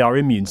evade our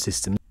immune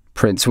system.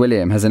 Prince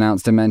William has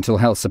announced a mental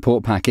health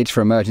support package for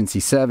emergency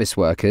service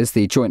workers.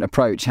 The joint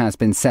approach has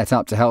been set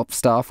up to help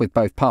staff with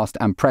both past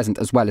and present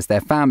as well as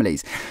their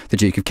families. The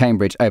Duke of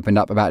Cambridge opened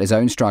up about his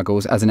own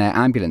struggles as an air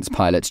ambulance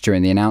pilot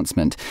during the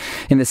announcement.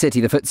 In the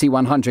city, the FTSE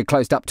 100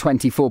 closed up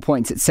 24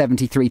 points at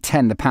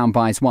 73.10. The pound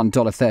buys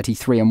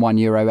 $1.33 and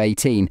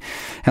 €1.18.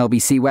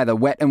 LBC weather,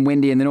 wet and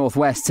windy in the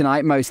northwest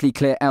tonight, mostly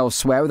clear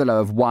elsewhere with a low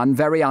of 1.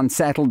 Very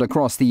unsettled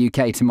across the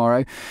UK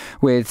tomorrow,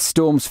 with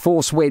storms,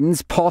 force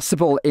winds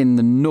possible in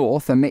the north.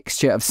 A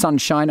mixture of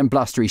sunshine and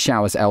blustery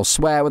showers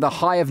elsewhere with a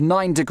high of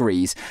 9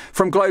 degrees.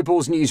 From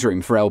Global's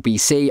newsroom for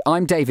LBC,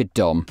 I'm David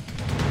Dom.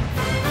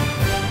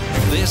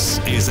 This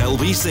is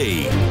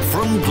LBC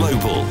from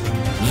Global,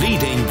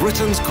 leading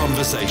Britain's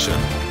conversation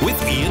with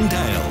Iain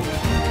Dale.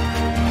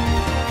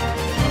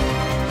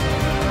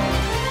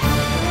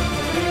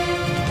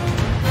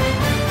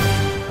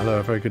 Hello,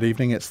 a very good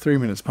evening. It's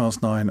 9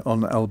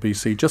 on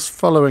LBC. Just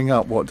following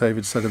up what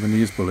David said in the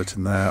news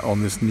bulletin there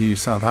on this new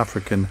South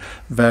African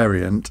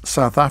variant.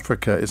 South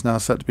Africa is now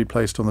set to be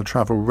placed on the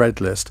travel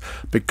red list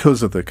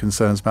because of the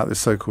concerns about this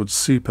so-called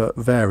super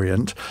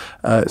variant.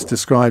 It's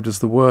described as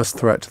the worst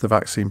threat to the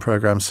vaccine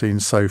programme seen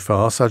so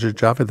far. Sajid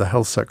Javid, the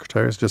Health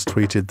Secretary, has just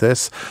tweeted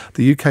this.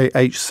 The UK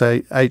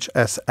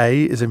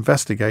HSA is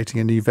investigating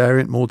a new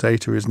variant. More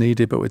data is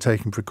needed, but we're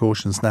taking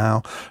precautions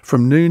now.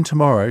 From noon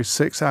tomorrow,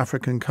 6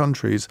 African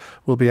countries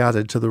will be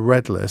added to the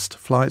red list.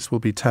 Flights will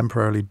be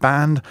temporarily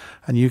banned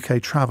and UK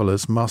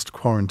travellers must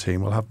quarantine.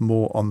 We'll have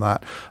more on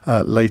that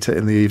later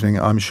in the evening,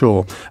 I'm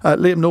sure.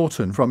 Liam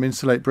Norton from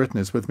Insulate Britain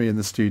is with me in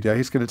the studio.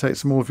 He's going to take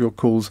some more of your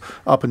calls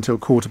up until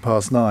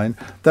 9:15.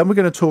 Then we're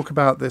going to talk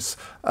about this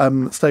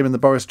statement that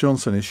Boris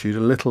Johnson issued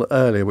a little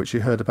earlier, which you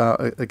heard about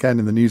again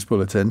in the news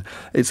bulletin.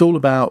 It's all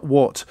about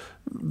what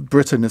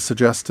Britain is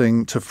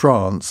suggesting to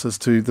France as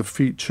to the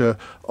future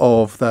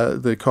of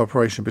the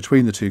cooperation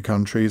between the two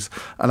countries,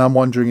 and I'm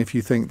wondering if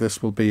you think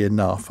this will be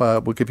enough.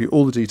 We'll give you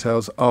all the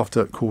details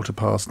after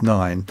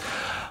 9:15.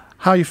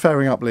 How are you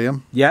faring up,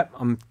 Liam? Yep,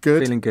 I'm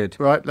good. Feeling good.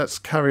 Right, let's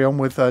carry on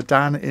with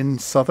Dan in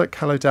Southwark.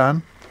 Hello,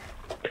 Dan.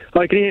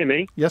 Hi, can you hear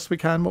me? Yes, we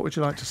can. What would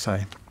you like to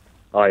say?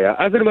 Hi,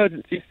 as an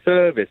emergency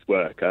service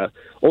worker,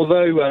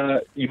 although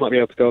you might be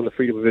able to go on the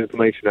Freedom of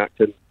Information Act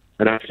and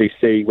actually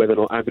see whether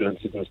or not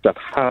ambulances and stuff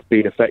have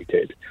been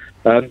affected,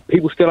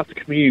 people still have to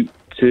commute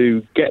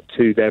to get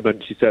to their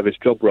emergency service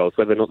job roles,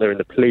 whether or not they're in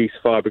the police,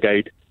 fire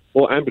brigade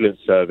or ambulance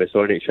service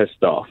or NHS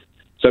staff.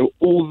 So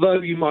although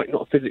you might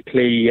not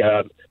physically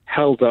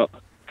held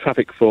up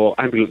traffic for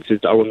ambulances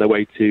that are on their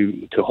way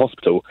to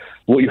hospital,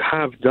 what you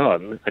have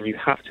done, and you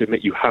have to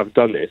admit you have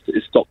done this,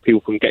 is stop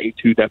people from getting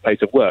to their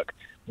place of work,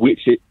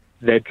 which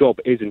their job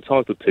is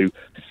entitled to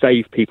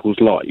save people's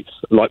lives,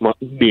 like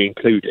me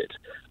included.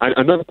 And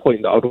another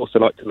point that I would also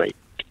like to make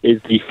is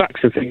the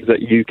facts and things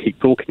that you keep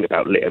talking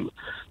about, Liam.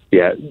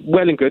 Yeah,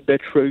 well and good, they're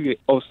true.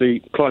 Obviously,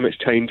 climate's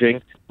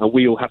changing and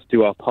we all have to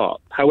do our part.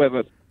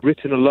 However,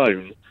 Britain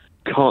alone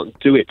can't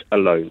do it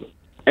alone.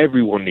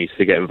 Everyone needs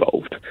to get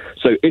involved.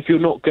 So if you're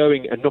not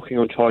going and knocking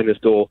on China's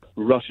door,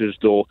 Russia's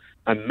door,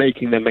 and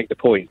making them make the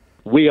point,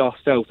 we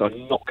ourselves are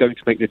not going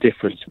to make the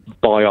difference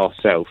by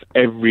ourselves.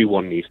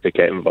 Everyone needs to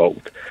get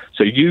involved.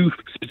 So you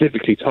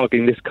specifically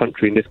targeting this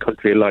country and this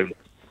country alone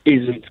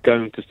isn't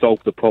going to solve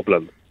the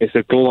problem. It's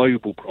a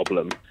global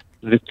problem.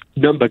 The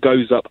number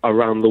goes up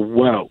around the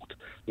world,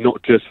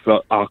 not just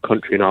for our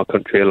country and our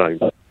country alone.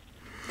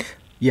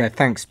 Yeah,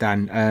 thanks,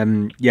 Dan.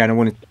 And I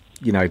want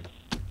to,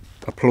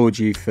 applaud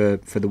you for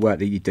the work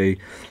that you do.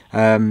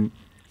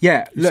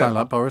 Yeah, you sound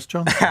like Boris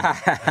Johnson.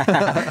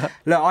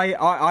 Look,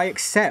 I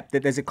accept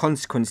that there's a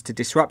consequence to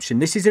disruption.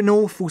 This is an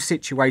awful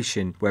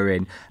situation we're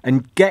in,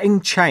 and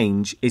getting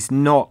change is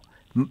not,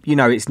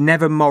 it's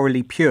never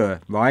morally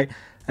pure, right?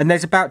 And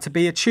there's about to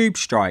be a tube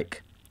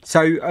strike.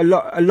 So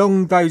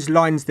along those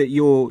lines that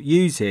you're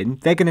using,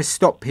 they're going to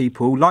stop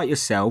people like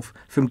yourself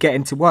from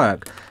getting to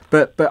work.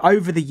 But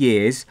over the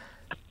years,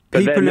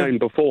 but they're known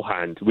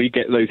beforehand. We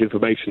get those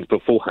information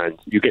beforehand.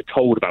 You get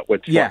told about when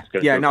strikes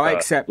going to occur. I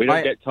accept. We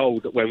don't get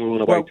told when we're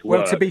on our way to work.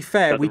 Well, to be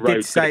fair, we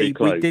did say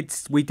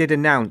we did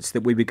announce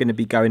that we were going to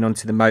be going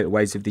onto the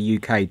motorways of the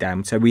UK,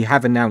 Dan. So we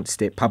have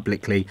announced it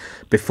publicly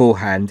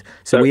beforehand.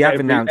 So we have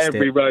announced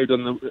every road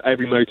on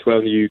every motorway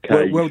in the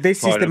UK. Well,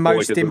 this is the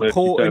most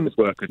important.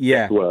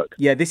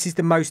 Yeah, this is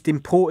the most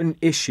important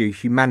issue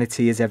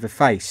humanity has ever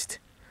faced.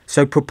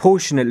 So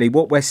proportionately,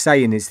 what we're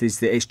saying is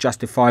that it's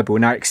justifiable.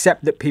 Now,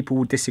 accept that people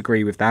will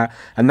disagree with that,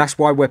 and that's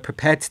why we're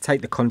prepared to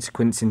take the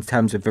consequence in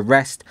terms of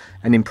arrest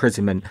and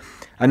imprisonment.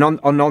 And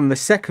on the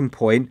second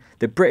point,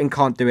 that Britain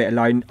can't do it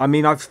alone, I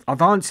mean, I've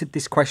answered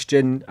this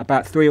question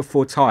about 3 or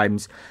 4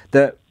 times,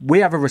 that we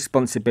have a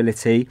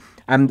responsibility,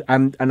 and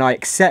I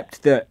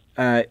accept that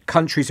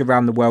countries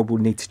around the world will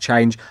need to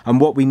change,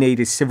 and what we need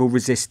is civil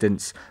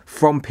resistance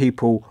from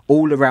people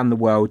all around the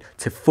world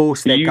to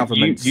force their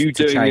governments to change.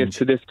 You doing it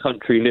to this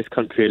country and this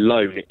country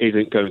alone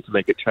isn't going to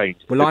make a change.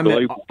 Well,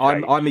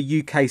 I'm a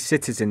UK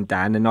citizen,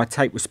 Dan, and I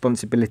take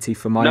responsibility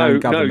for my own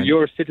government. No,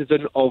 you're a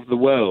citizen of the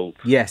world.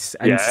 Yes,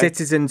 and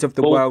citizens of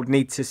the world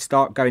need to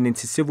start going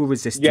into civil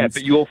resistance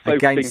but you're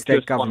against their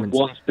just governments.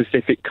 on one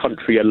specific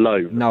country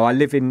alone. No, I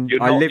live in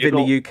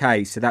the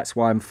UK, so that's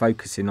why I'm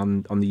focusing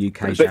on the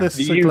UK. But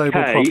the UK,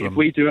 if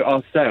we do it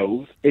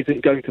ourselves,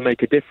 isn't going to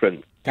make a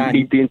difference. You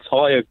need the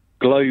entire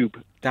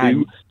globe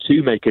to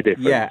make a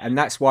difference. Yeah, and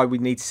that's why we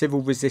need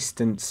civil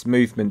resistance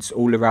movements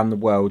all around the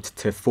world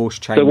to force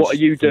change. So what are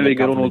you doing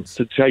in order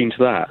to change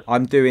that?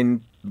 I'm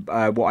doing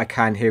what I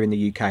can here in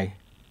the UK.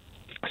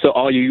 So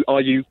are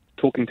you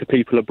talking to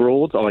people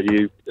abroad? Are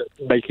you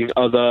making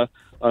other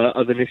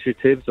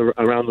initiatives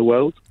around the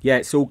world? Yeah,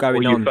 it's all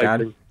going on,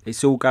 Dan.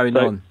 It's all going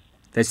on.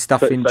 There's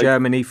stuff in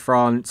Germany,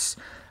 France,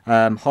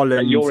 Holland.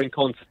 And you're in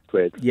contact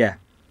with? Yeah.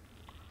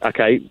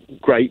 Okay,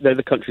 great. They're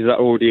the countries that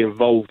are already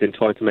involved in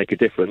trying to make a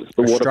difference.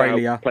 But Australia.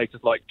 What about places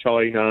like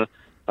China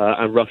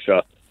and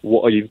Russia?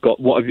 What have you got?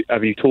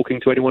 Are you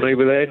talking to anyone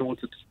over there in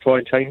order to try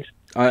and change?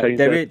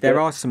 There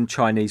are some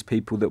Chinese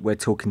people that we're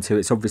talking to.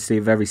 It's obviously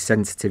a very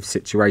sensitive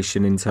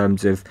situation in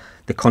terms of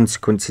the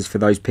consequences for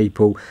those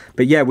people.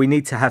 But yeah, we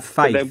need to have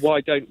faith. But then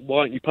why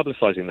aren't you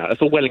publicising that?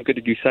 It's all well and good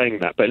of you saying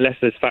that, but unless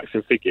there's facts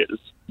and figures,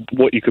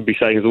 what you could be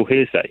saying is all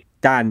hearsay.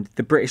 Dan,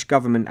 the British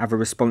government have a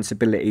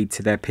responsibility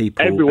to their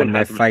people. Everyone and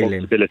they're has a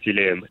failing. responsibility,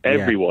 Liam.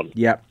 Everyone.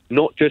 Yeah.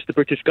 Not just the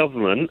British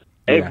government.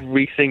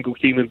 Every single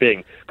human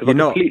being. Because I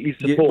completely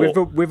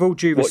support. With all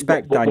due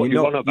respect, Dan,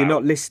 you're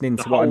not listening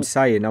to what I'm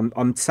saying.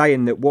 I'm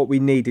saying that what we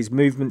need is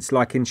movements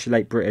like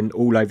Insulate Britain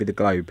all over the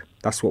globe.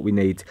 That's what we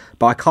need.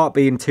 But I can't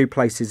be in 2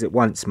 places at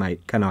once,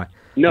 mate. Can I?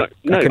 No.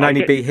 I can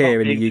only be here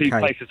in the UK. 2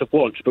 places at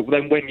once. But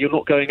then when you're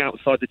not going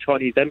outside the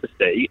Chinese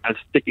embassy and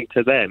sticking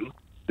to them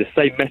the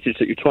same message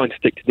that you're trying to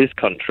stick to this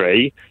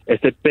country,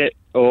 it's a bit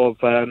of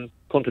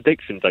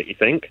contradiction, don't you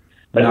think?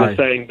 And you're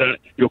saying that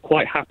you're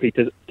quite happy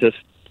to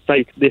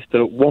say this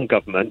to one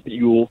government, but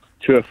you're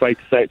too afraid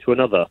to say it to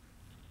another.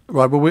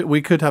 Right, well,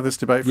 we could have this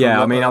debate for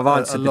I've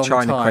answered the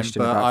China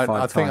question about 5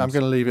 times. I think I'm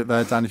going to leave it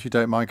there, Dan, if you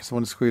don't mind, because I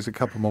want to squeeze a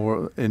couple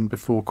more in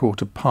before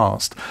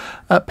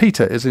 1:15.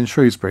 Peter is in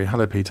Shrewsbury.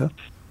 Hello, Peter.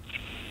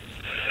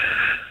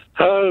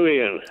 Hello,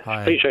 Ian.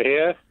 Hi. Peter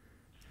here.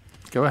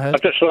 Go ahead.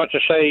 I'd just like to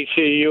say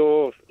to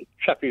your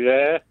chappie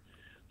there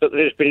that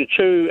there's been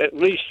at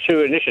least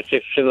two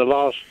initiatives in the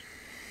last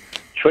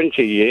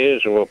 20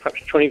 years, or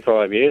perhaps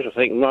 25 years, I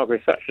think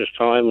Margaret Thatcher's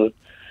time, and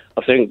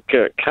I think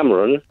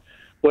Cameron,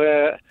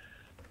 where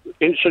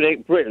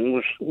Insulate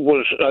Britain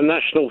was a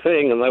national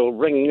thing, and they were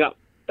ringing up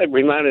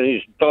every man and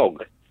his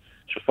dog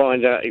to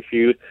find out if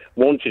you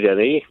wanted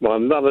any. My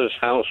mother's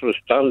house was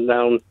done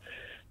down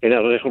in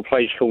a little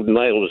place called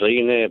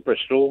Nailsea near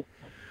Bristol.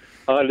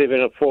 I live in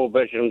a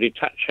 4-bedroom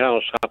detached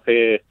house up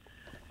here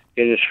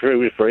in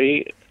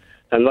Shrewsbury,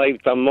 and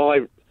they've done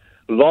my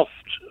loft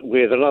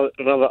with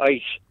another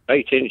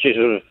 8 inches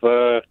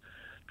of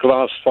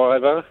glass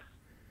fibre.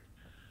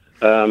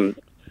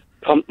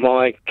 Pumped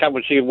my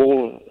cavity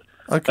wall.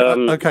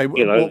 Okay.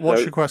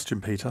 What's your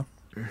question, Peter?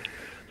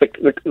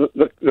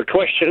 The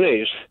question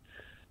is,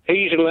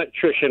 he's an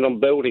electrician on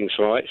building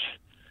sites.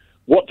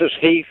 What does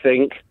he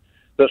think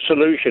the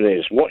solution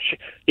is?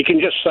 He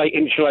can just say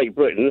Insulate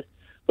Britain,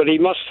 but he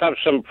must have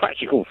some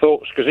practical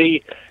thoughts, because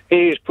he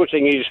is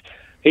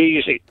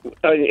he's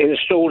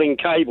installing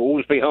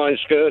cables behind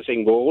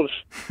skirting boards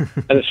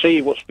and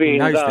see what's being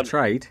done. He knows the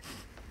trade.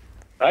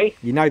 Eh?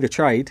 You know the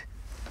trade.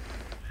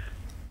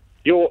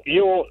 You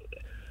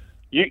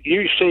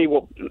see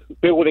what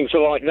buildings are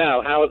like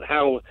now,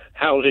 how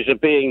houses are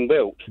being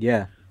built.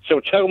 Yeah. So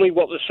tell me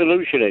what the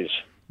solution is.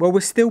 Well,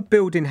 we're still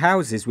building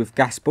houses with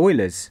gas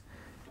boilers.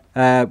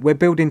 We're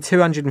building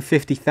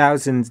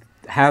 250,000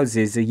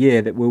 houses a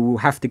year that we will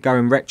have to go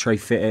and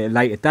retrofit at a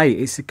later date.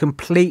 It's a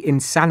complete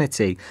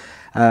insanity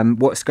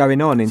what's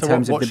going on in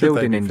terms of the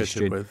building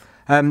industry.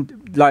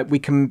 Like we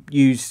can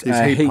use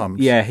heat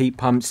pumps. Yeah, heat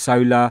pumps,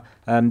 solar.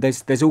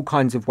 There's all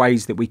kinds of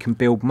ways that we can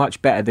build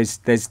much better. There's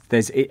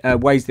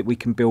ways that we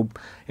can build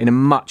in a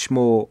much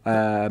more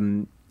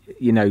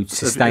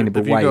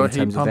sustainable way in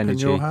terms of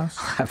energy. In your house?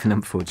 I haven't,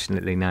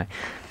 unfortunately, no.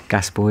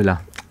 Gas boiler.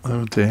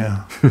 Oh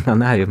dear. I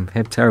know,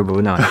 I'm terrible,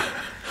 aren't I?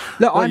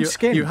 Look, I'm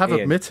skint. You have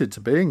Ian. admitted to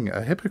being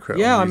a hypocrite.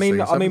 Yeah, on these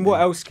things,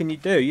 what else can you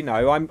do? You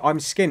know, I'm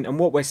skint, and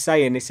what we're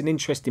saying is an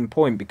interesting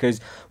point, because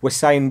we're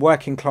saying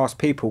working class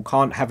people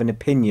can't have an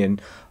opinion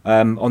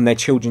on their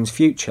children's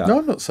future. No,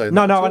 I'm not saying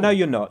that. No, I know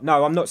you're not.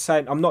 No, I'm not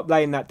saying. I'm not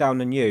laying that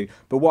down on you.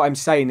 But what I'm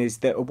saying is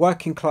that a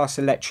working class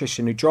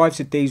electrician who drives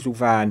a diesel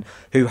van,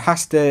 who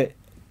has to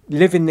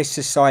live in this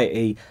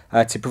society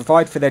to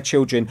provide for their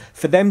children,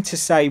 for them to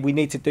say we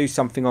need to do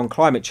something on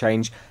climate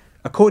change,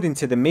 according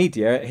to the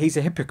media, he's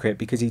a hypocrite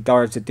because he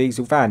drives a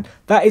diesel van.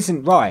 That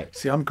isn't right.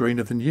 See, I'm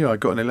greener than you. I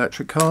got an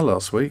electric car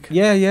last week.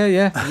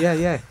 Yeah.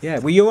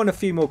 Well, you're on a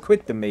few more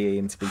quid than me,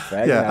 Ian, to be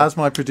fair. Yeah, you know. As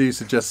my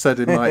producer just said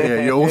in my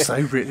ear, you're also...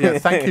 Yeah,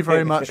 thank you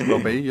very much,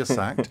 Robbie. You're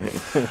sacked.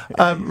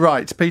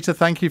 Right, Peter,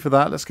 thank you for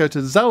that. Let's go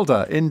to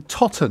Zelda in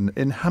Totton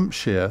in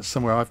Hampshire,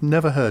 somewhere I've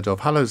never heard of.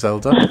 Hello,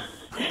 Zelda.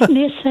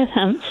 Near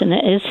Southampton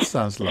it is.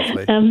 Sounds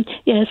lovely.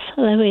 Yes,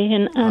 hello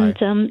Ian and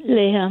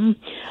Liam.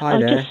 Hi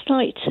I'd there. just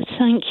like to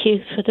thank you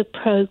for the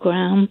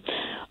programme.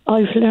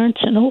 I've learnt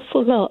an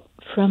awful lot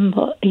from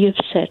what you've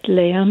said,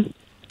 Liam.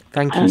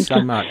 Thank you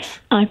so much.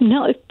 I'm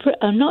not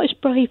as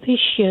brave as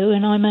you,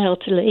 and I'm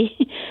elderly,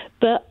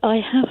 but I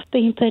have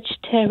been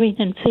vegetarian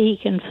and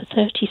vegan for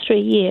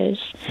 33 years,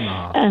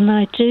 and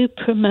I do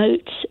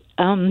promote,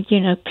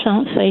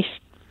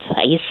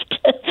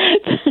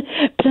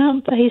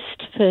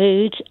 plant-based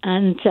food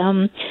and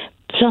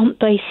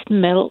plant-based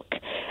milk.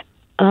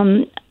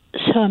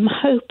 So I'm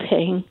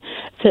hoping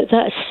that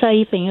that's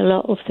saving a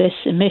lot of this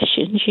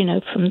emissions,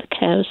 from the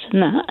cows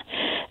and that.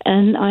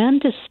 And I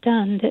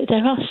understand that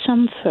there are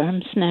some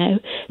firms now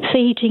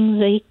feeding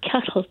the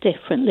cattle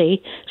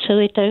differently so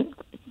they don't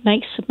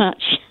make so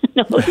much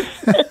noise.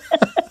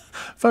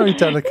 Very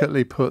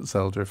delicately put,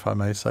 Zelda, if I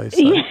may say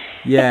so.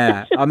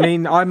 Yeah, I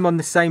mean, I'm on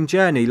the same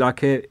journey.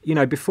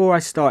 Before I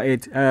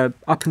started,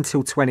 up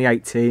until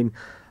 2018,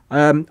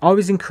 I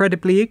was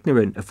incredibly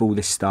ignorant of all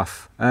this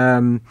stuff.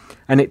 And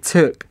it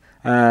took,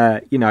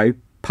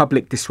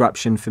 public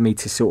disruption for me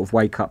to sort of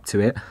wake up to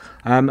it.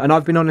 And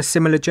I've been on a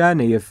similar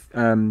journey of,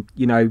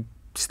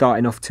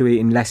 starting off to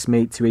eating less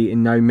meat, to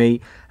eating no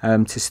meat,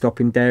 to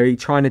stopping dairy,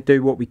 trying to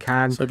do what we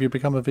can. So have you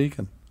become a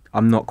vegan?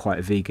 I'm not quite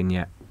a vegan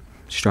yet.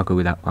 Struggle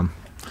with that one.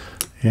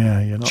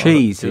 Yeah, you're not.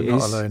 Cheese, you're it not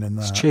is. alone in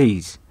that. It's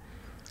cheese.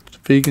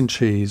 Vegan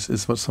cheese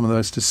is some of the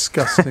most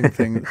disgusting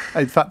things.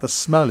 In fact, the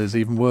smell is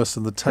even worse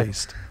than the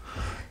taste.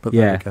 But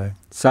there we go.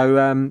 So,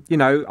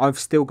 I've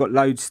still got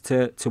loads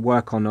to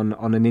work on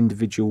an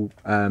individual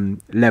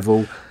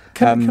level.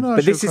 Can I but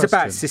ask this you a is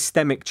about question?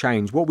 systemic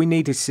change. What we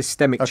need is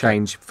systemic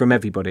change from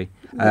everybody,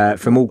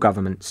 from all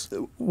governments.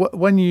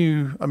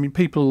 When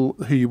people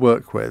who you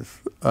work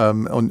with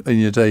in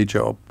your day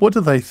job, what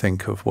do they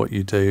think of what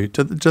you do?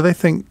 Do they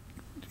think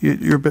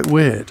you're a bit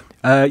weird?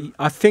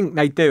 I think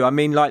they do. I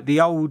mean, like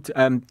the old,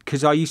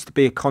 because I used to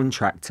be a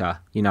contractor,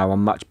 on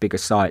much bigger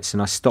sites,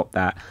 and I stopped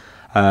that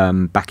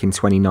back in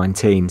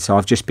 2019. So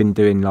I've just been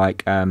doing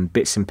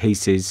bits and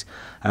pieces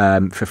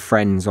for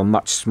friends on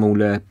much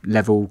smaller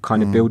level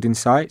kind of building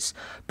sites.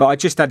 But I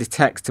just had a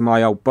text to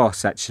my old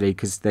boss, actually,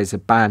 because there's a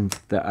band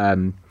that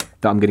I'm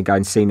going to go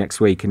and see next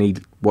week, and he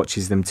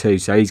watches them too.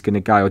 So he's going to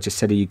go. I just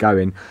said, "Are you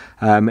going?"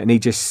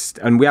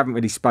 And we haven't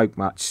really spoke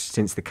much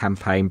since the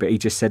campaign, but he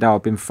just said, "Oh,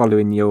 I've been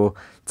following your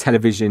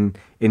television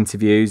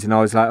interviews," and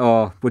I was like,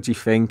 "Oh, what do you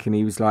think?" And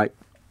he was like,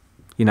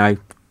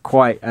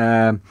 quite.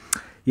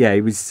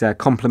 He was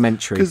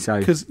complimentary.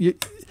 Because you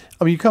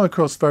come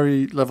across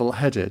very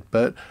level-headed,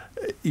 but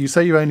you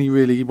say you only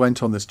really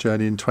went on this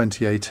journey in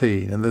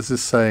 2018, and there's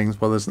this saying,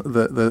 well,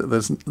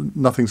 there's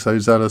nothing so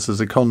zealous as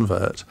a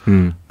convert.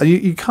 And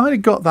you kind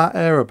of got that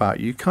air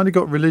about you. You kind of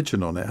got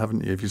religion on it,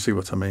 haven't you, if you see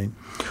what I mean?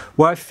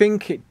 Well, I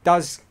think it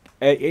does.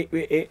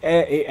 It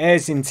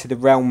airs into the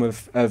realm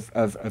of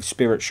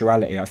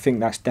spirituality. I think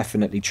that's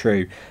definitely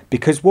true,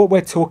 because what we're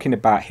talking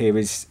about here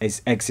is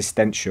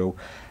existential.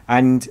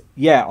 And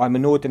yeah, I'm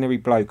an ordinary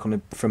bloke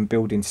from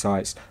building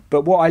sites,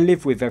 but what I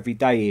live with every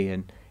day,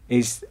 Ian,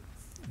 is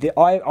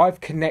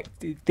I've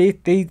connected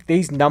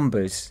these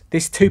numbers.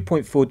 This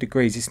 2.4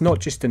 degrees, it's not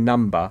just a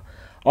number.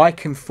 I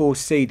can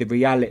foresee the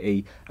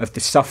reality of the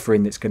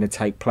suffering that's going to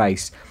take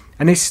place.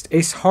 And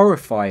it's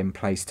horrifying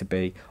place to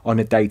be on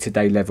a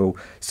day-to-day level.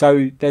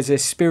 So there's a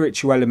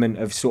spiritual element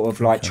of sort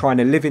of trying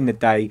to live in the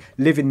day,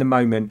 live in the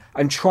moment,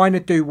 and trying to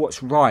do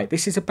what's right.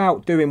 This is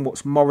about doing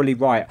what's morally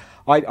right.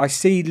 I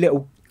see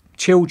little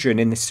children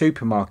in the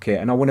supermarket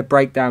and I want to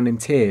break down in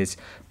tears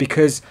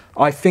because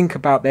I think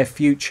about their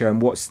future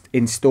and what's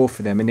in store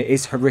for them, and it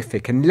is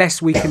horrific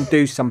unless we can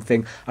do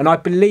something. And I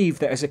believe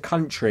that as a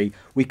country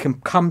we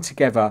can come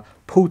together,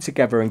 pull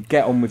together and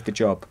get on with the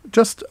job.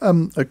 Just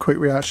a quick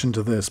reaction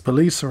to this.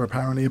 Police are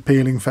apparently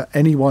appealing for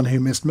anyone who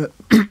missed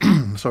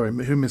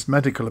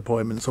medical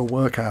appointments or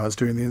work hours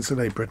during the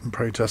Insulate Britain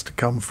protest to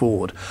come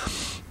forward.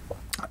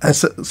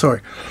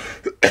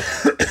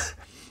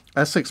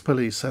 Essex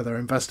police say they're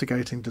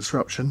investigating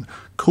disruption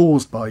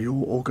caused by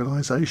your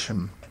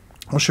organisation.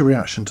 What's your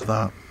reaction to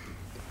that?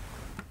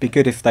 Be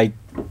good if they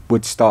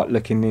would start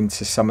looking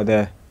into some of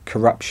the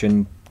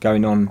corruption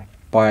going on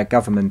by our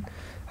government,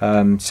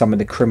 some of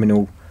the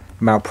criminal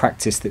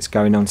malpractice that's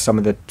going on, some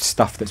of the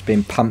stuff that's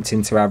being pumped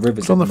into our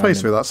rivers. On the face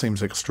of it, that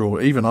seems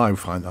extraordinary. Even I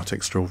find that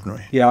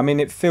extraordinary. Yeah, I mean,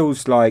 it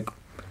feels like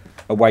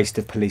a waste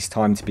of police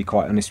time, to be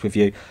quite honest with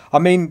you. I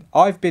mean,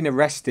 I've been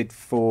arrested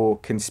for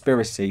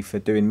conspiracy for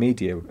doing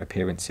media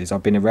appearances.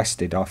 I've been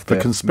arrested after...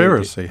 For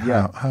conspiracy?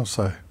 Yeah. How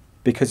so?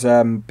 Because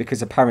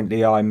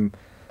apparently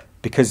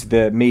because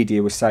the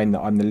media was saying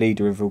that I'm the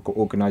leader of an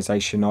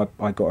organisation,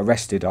 I got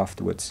arrested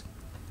afterwards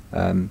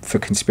for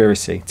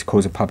conspiracy to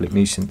cause a public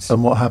nuisance.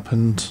 And what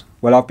happened?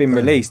 Well, I've been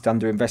released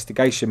under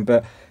investigation,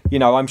 but, you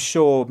know, I'm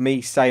sure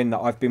me saying that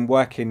I've been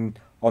working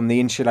on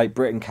the Insulate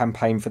Britain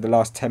campaign for the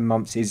last 10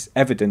 months is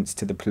evidence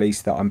to the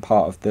police that I'm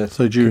part of the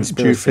conspiracy.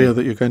 Do you fear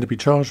that you're going to be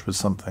charged with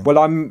something? Well,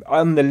 I'm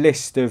on the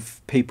list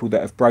of people that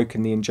have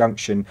broken the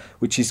injunction,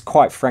 which is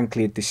quite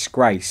frankly a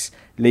disgrace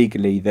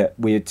legally, that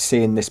we're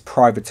seeing this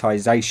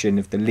privatisation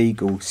of the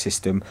legal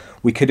system.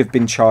 We could have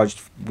been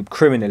charged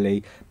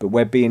criminally, but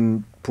we're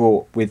being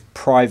brought with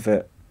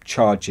private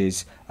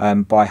charges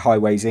by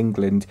Highways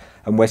England,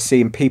 and we're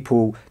seeing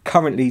people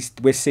currently.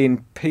 We're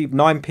seeing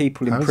 9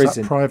 people in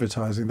prison. How's that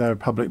privatising? They're a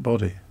public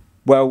body.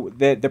 Well,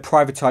 the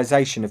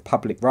privatisation of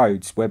public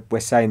roads. We're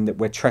saying that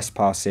we're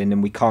trespassing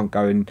and we can't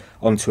go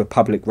onto a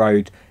public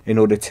road in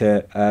order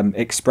to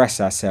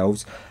express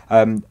ourselves.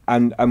 And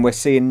we're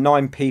seeing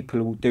 9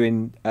 people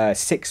doing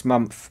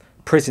 6-month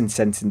prison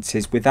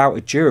sentences without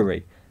a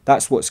jury.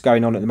 That's what's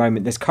going on at the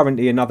moment. There's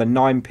currently another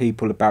 9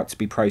 people about to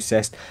be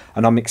processed,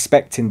 and I'm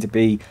expecting to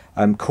be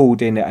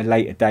called in at a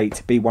later date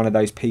to be one of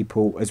those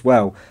people as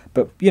well.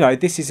 But, you know,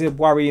 this is a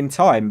worrying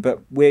time,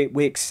 but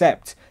we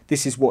accept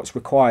this is what's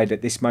required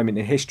at this moment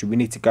in history. We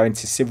need to go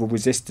into civil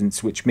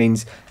resistance, which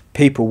means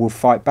people will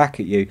fight back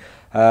at you.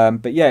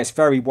 But yeah, it's a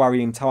very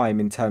worrying time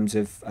in terms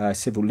of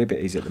civil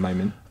liberties at the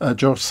moment.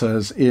 Josh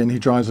says, Ian, he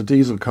drives a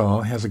diesel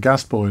car, he has a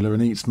gas boiler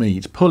and eats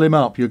meat. Pull him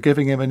up, you're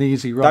giving him an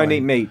easy ride.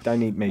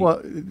 Don't eat meat.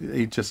 Well,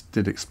 he just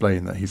did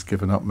explain that he's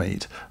given up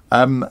meat.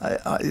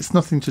 It's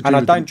nothing to do and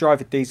with... I don't drive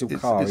a diesel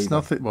car It's either.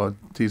 nothing... Well,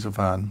 diesel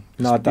van.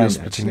 No, I don't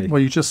actually.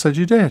 Well, you just said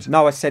you did.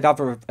 No, I said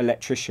other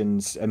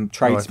electricians and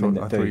tradesmen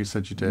I thought you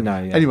said you did.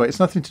 No, yeah. Anyway, it's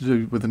nothing to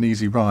do with an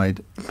easy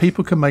ride.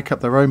 People can make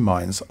up their own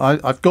minds.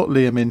 I've got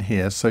Liam in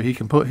here so he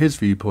can put his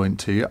viewpoint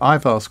to you.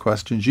 I've asked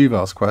questions, you've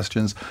asked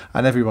questions,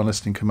 and everyone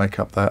listening can make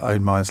up their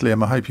own minds.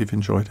 Liam, I hope you've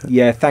enjoyed it.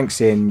 Yeah, thanks,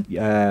 Ian. You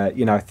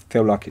know, I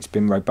feel like it's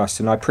been robust,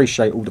 and I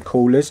appreciate all the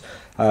callers.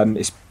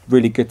 It's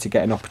really good to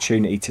get an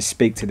opportunity to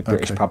speak to the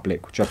British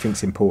public, which I think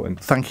is important.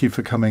 Thank you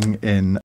for coming in.